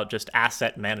much about just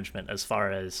asset management as far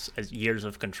as years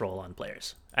of control on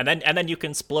players, and then you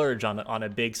can splurge on a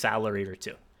big salary or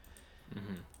two.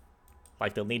 Mm-hmm.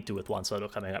 Like they'll need to with Juan Soto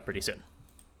coming up pretty soon.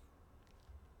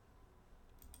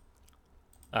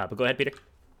 But go ahead, Peter.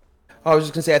 I was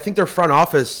just going to say, I think their front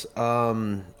office,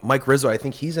 Mike Rizzo, I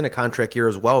think he's in a contract year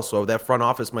as well. So that front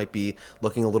office might be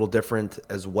looking a little different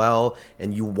as well.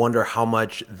 And you wonder how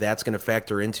much that's going to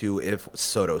factor into if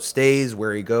Soto stays,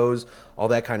 where he goes, all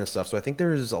that kind of stuff. So I think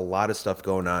there's a lot of stuff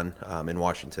going on in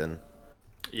Washington.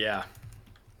 Yeah.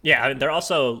 Yeah, I mean, they're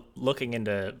also looking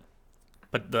into...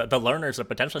 But the learners are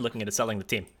potentially looking into selling the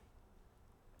team.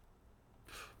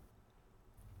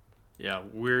 Yeah,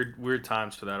 weird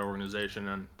times for that organization,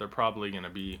 and they're probably going to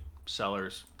be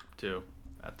sellers too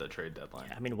at the trade deadline.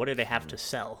 Yeah, I mean, what do they have to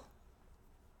sell?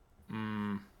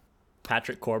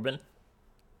 Patrick Corbin?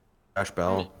 Josh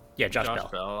Bell. Yeah, Josh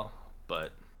Bell,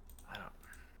 but I don't...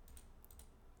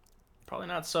 Probably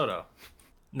not Soto.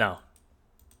 No.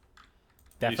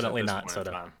 Definitely not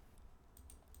Soto.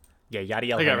 Yeah,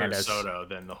 Yadiel Hernandez. I think Soto,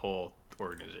 then the whole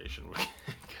organization would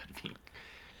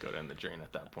go down the drain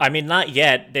at that point. I mean, not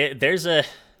yet.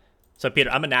 So Peter,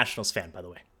 I'm a Nationals fan, by the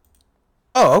way.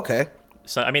 Oh, okay.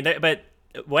 So I mean, but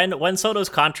when Soto's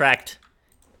contract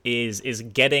is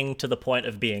getting to the point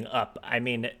of being up, I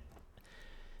mean,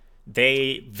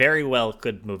 they very well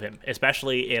could move him,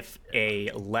 especially if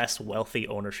a less wealthy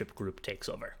ownership group takes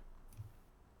over.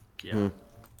 Yeah,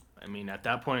 I mean, at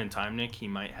that point in time, Nick, he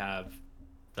might have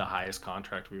the highest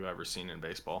contract we've ever seen in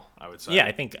baseball, I would say. Yeah,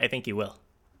 I think he will.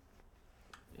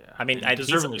 Yeah, I mean,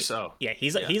 deservedly so. Yeah,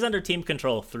 he's under team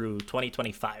control through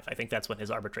 2025. I think that's when his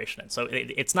arbitration ends. So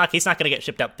he's not going to get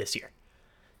shipped out this year.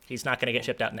 He's not going to get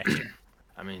shipped out next year.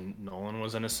 I mean, Nolan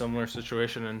was in a similar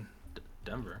situation in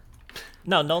Denver.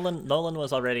 No, Nolan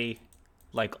was already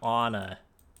like on a,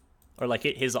 or like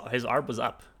his arb was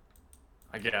up.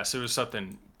 I guess it was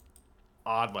something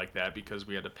odd like that because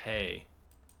we had to pay.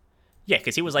 Yeah,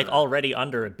 because he was like already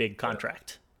under a big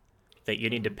contract that you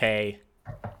need to pay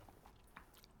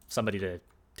somebody to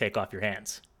take off your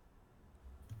hands.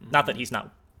 Not that he's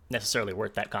not necessarily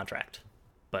worth that contract,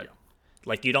 but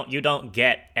like you don't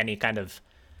get any kind of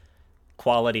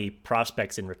quality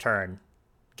prospects in return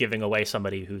giving away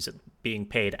somebody who's being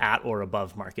paid at or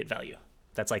above market value.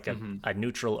 That's like a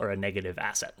neutral or a negative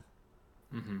asset.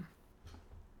 You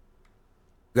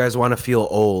guys want to feel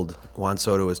old? Juan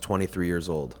Soto is 23 years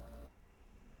old.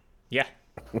 Yeah.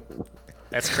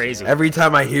 That's crazy. Every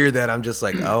time I hear that, I'm just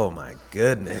like, oh my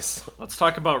goodness. Let's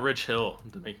talk about Rich Hill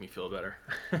to make me feel better.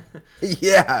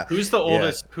 Yeah. Who's the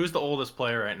oldest? Yeah. Who's the oldest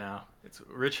player right now? It's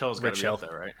Rich Hill's got to be up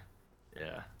there, right?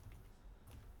 Yeah.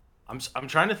 I'm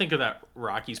trying to think of that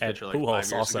Rockies pitcher like 5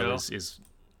 years also ago. is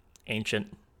ancient.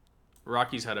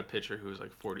 Rockies had a pitcher who was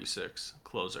like 46,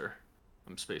 closer.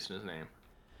 I'm spacing his name.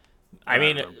 I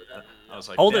mean, I was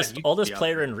like, oldest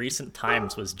player in recent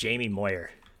times was Jamie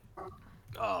Moyer.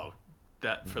 Oh,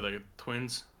 that for the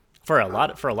Twins? For a lot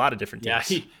of different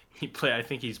teams. Yeah, he played. I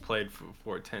think he's played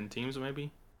for 10 teams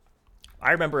maybe.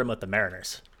 I remember him with the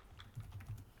Mariners.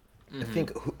 I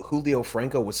think Julio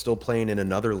Franco was still playing in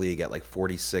another league at like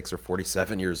 46 or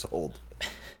 47 years old.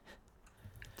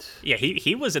 Yeah,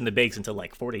 he was in the bigs until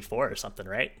like 44 or something,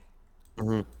 right?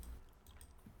 Mm-hmm.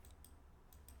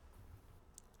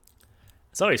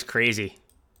 It's always crazy.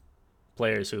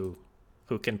 Players who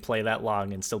can play that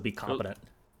long and still be competent.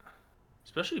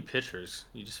 Especially pitchers.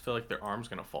 You just feel like their arm's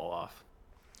going to fall off.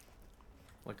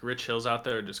 Like Rich Hill's out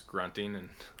there just grunting and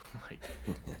like,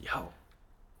 yo.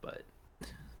 But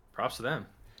props to them.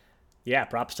 Yeah,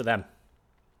 props to them.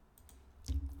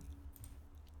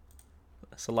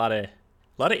 That's a lot of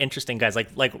interesting guys.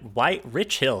 Like why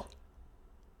Rich Hill?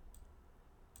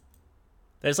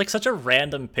 There's like such a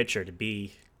random pitcher to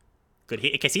be good.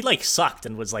 Because he like sucked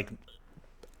and was like,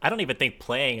 I don't even think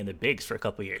playing in the bigs for a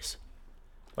couple years.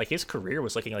 Like his career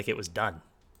was looking like it was done.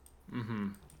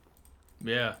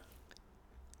 Yeah.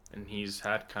 And he's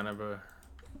had kind of a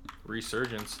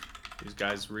resurgence. These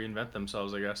guys reinvent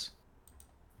themselves, I guess.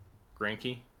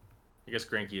 Greinke. I guess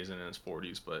Greinke isn't in his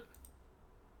 40s, but...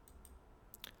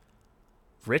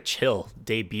 Rich Hill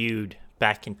debuted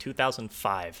back in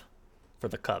 2005 for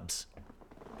the Cubs.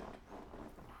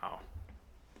 Wow.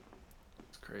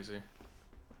 It's crazy.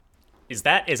 Is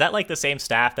that like the same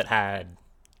staff that had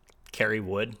Kerry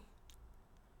Wood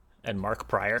and Mark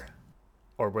Pryor?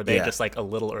 Or were they just like a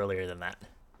little earlier than that?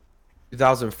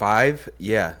 2005,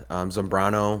 yeah.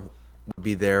 Zambrano would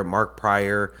be there. Mark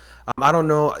Pryor. I don't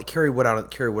know. Kerry Wood. I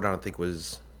don't think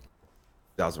was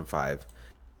 2005.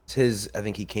 I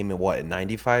think he came in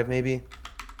 '95 maybe.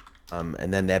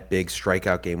 And then that big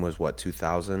strikeout game was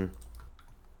 2000,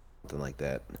 something like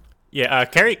that. Yeah,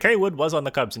 Kerry Wood was on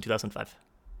the Cubs in 2005.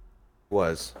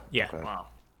 Was. Yeah. Okay. Wow.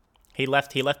 He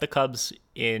left the Cubs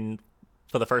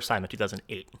for the first time in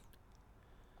 2008.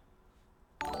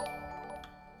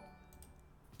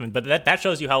 But that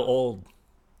shows you how old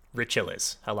Rich Hill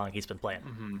is, how long he's been playing.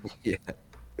 Mm-hmm. Yeah.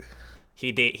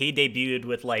 He debuted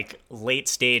with like late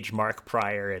stage Mark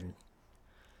Pryor and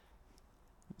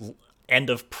end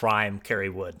of prime Kerry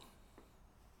Wood.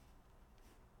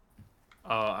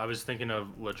 I was thinking of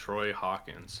LaTroy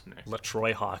Hawkins, Nick.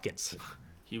 LaTroy Hawkins.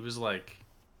 He was like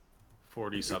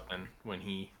 40-something when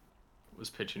he was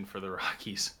pitching for the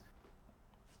Rockies.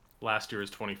 Last year was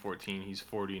 2014. He's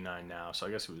 49 now, so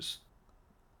I guess he was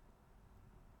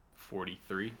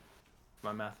 43. If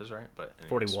my math is right, but anyways.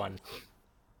 41.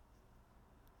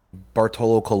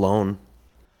 Bartolo Colon.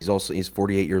 He's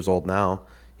 48 years old now.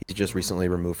 He's just recently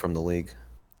removed from the league.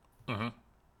 Mm-hmm.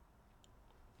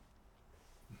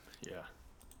 Yeah.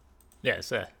 Yeah,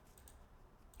 it's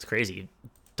crazy. You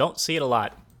don't see it a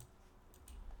lot.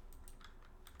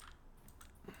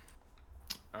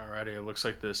 Alrighty, it looks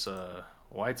like this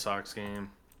White Sox game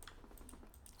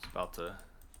is about to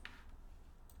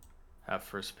have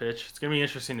first pitch. It's going to be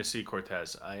interesting to see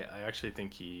Cortez. I actually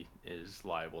think he is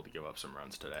liable to give up some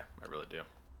runs today. I really do.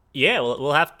 Yeah,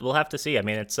 we'll have to see. I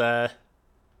mean, it's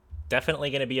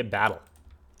definitely going to be a battle.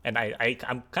 And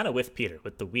I'm kind of with Peter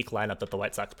with the weak lineup that the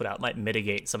White Sox put out might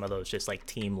mitigate some of those just like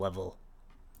team level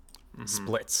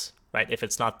splits, right? If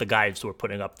it's not the guys who are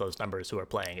putting up those numbers who are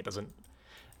playing, it doesn't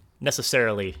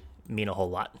necessarily mean a whole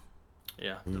lot.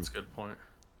 Yeah, that's a good point.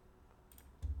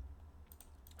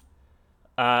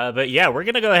 But yeah, we're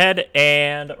going to go ahead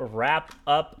and wrap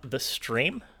up the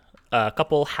stream. A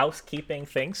couple housekeeping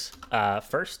things.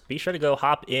 First, be sure to go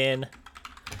hop in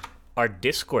our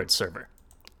Discord server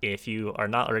if you are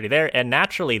not already there. And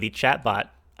naturally, the chat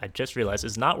bot, I just realized,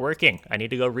 is not working. I need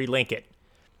to go relink it.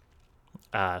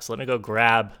 So let me go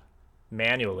grab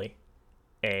manually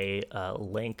a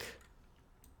link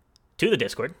to the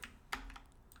Discord.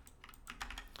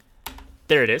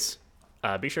 There it is.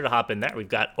 Be sure to hop in there. We've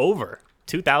got over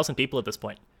 2,000 people at this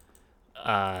point.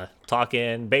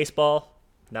 Talking baseball,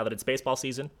 now that it's baseball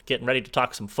season. Getting ready to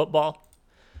talk some football.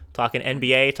 Talking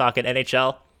NBA, talking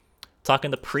NHL.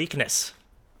 Talking the Preakness,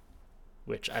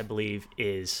 which I believe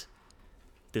is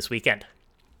this weekend.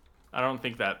 I don't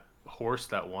think that horse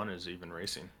that won is even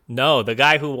racing. No, the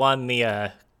guy who won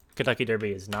the Kentucky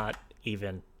Derby is not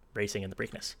even racing in the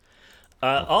Preakness.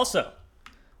 Also,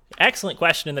 excellent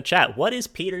question in the chat. What is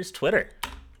Peter's Twitter?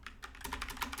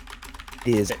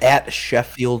 It is at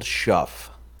Sheffield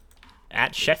Shuff.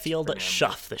 At Sheffield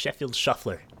Shuff, the Sheffield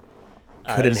Shuffler.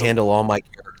 Couldn't handle all my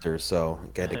characters, so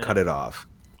got to cut it off.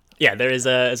 Yeah, there's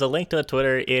a link to the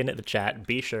Twitter in the chat.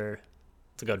 Be sure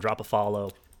to go drop a follow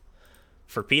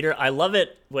for Peter. I love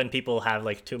it when people have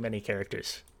like too many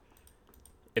characters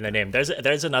in their name.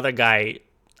 There's another guy.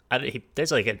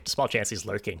 There's like a small chance he's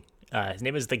lurking. His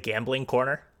name is The Gambling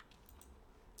Corner,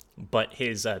 but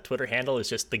his Twitter handle is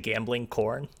just The Gambling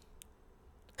Corn.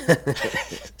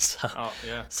 So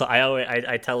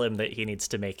I tell him that he needs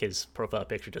to make his profile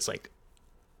picture just like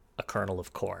a kernel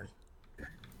of corn.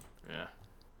 Yeah.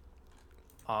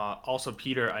 Also,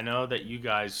 Peter, I know that you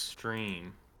guys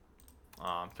stream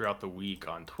throughout the week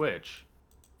on Twitch.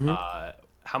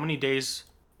 How many days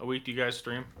a week do you guys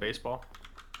stream baseball?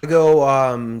 I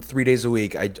go 3 days a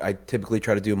week. I typically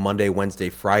try to do Monday, Wednesday,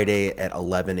 Friday at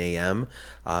 11 a.m.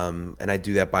 And I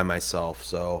do that by myself.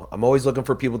 So I'm always looking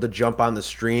for people to jump on the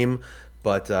stream.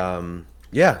 But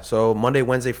yeah, so Monday,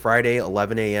 Wednesday, Friday,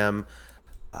 11 a.m.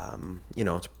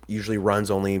 It usually runs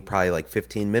only probably like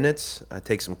 15 minutes. I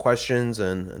take some questions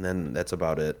and then that's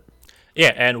about it.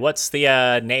 Yeah, and what's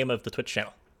the name of the Twitch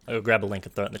channel? I'll go grab a link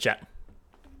and throw it in the chat.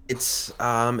 It's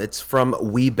from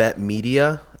We Bet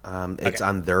Media. It's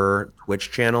on their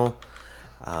Twitch channel,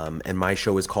 and my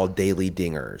show is called Daily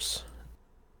Dingers.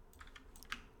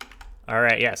 All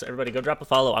right, yeah. So everybody, go drop a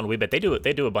follow on WeBet.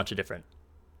 They do a bunch of different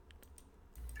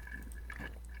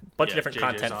JJ's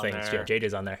content on things. there. Yeah,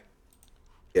 JJ's on there.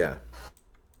 Yeah.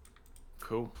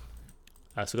 Cool.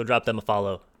 So go drop them a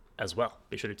follow as well.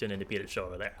 Be sure to tune into Peter's show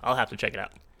over there. I'll have to check it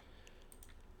out.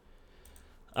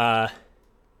 Yeah,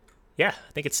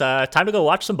 I think it's time to go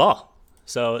watch some ball.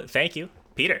 So thank you,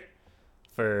 Peter,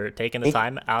 for taking the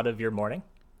time out of your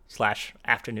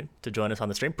morning/afternoon to join us on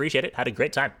the stream. Appreciate it. Had a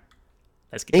great time.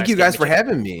 Thank you guys for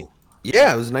having me.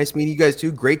 Yeah, it was nice meeting you guys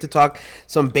too. Great to talk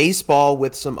some baseball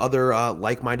with some other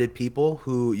like-minded people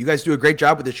who you guys do a great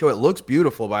job with the show. It looks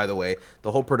beautiful, by the way.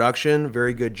 The whole production,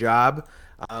 very good job.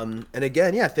 And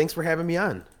again, yeah, thanks for having me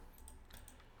on.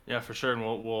 Yeah, for sure. And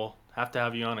we'll have to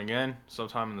have you on again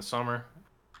sometime in the summer.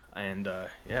 And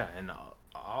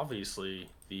obviously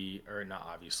the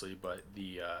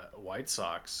White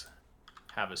Sox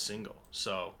have a single.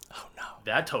 So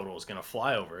that total is going to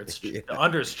fly over. The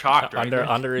under is chalked, right?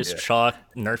 Under is chalked.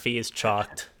 Nerfy is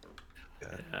chalked.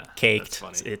 Yeah, Caked.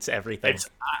 It's everything.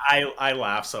 I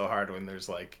laugh so hard when there's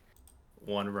like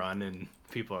one run and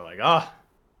people are like, oh,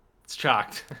 it's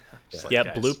chalked.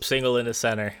 Bloop single in the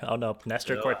center. Oh no,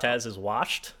 Nestor Cortez is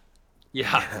washed.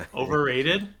 Yeah,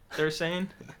 overrated, they're saying.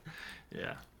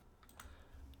 Yeah.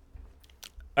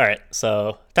 All right,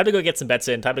 so time to go get some bets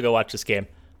in. Time to go watch this game.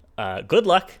 Good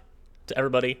luck to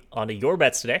everybody on your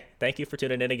bets today. Thank you for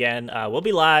tuning in again. We'll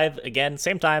be live again,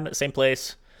 same time, same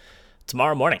place,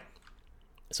 tomorrow morning.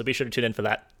 So be sure to tune in for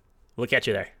that. We'll catch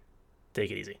you there.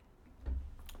 Take it easy.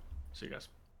 See you guys.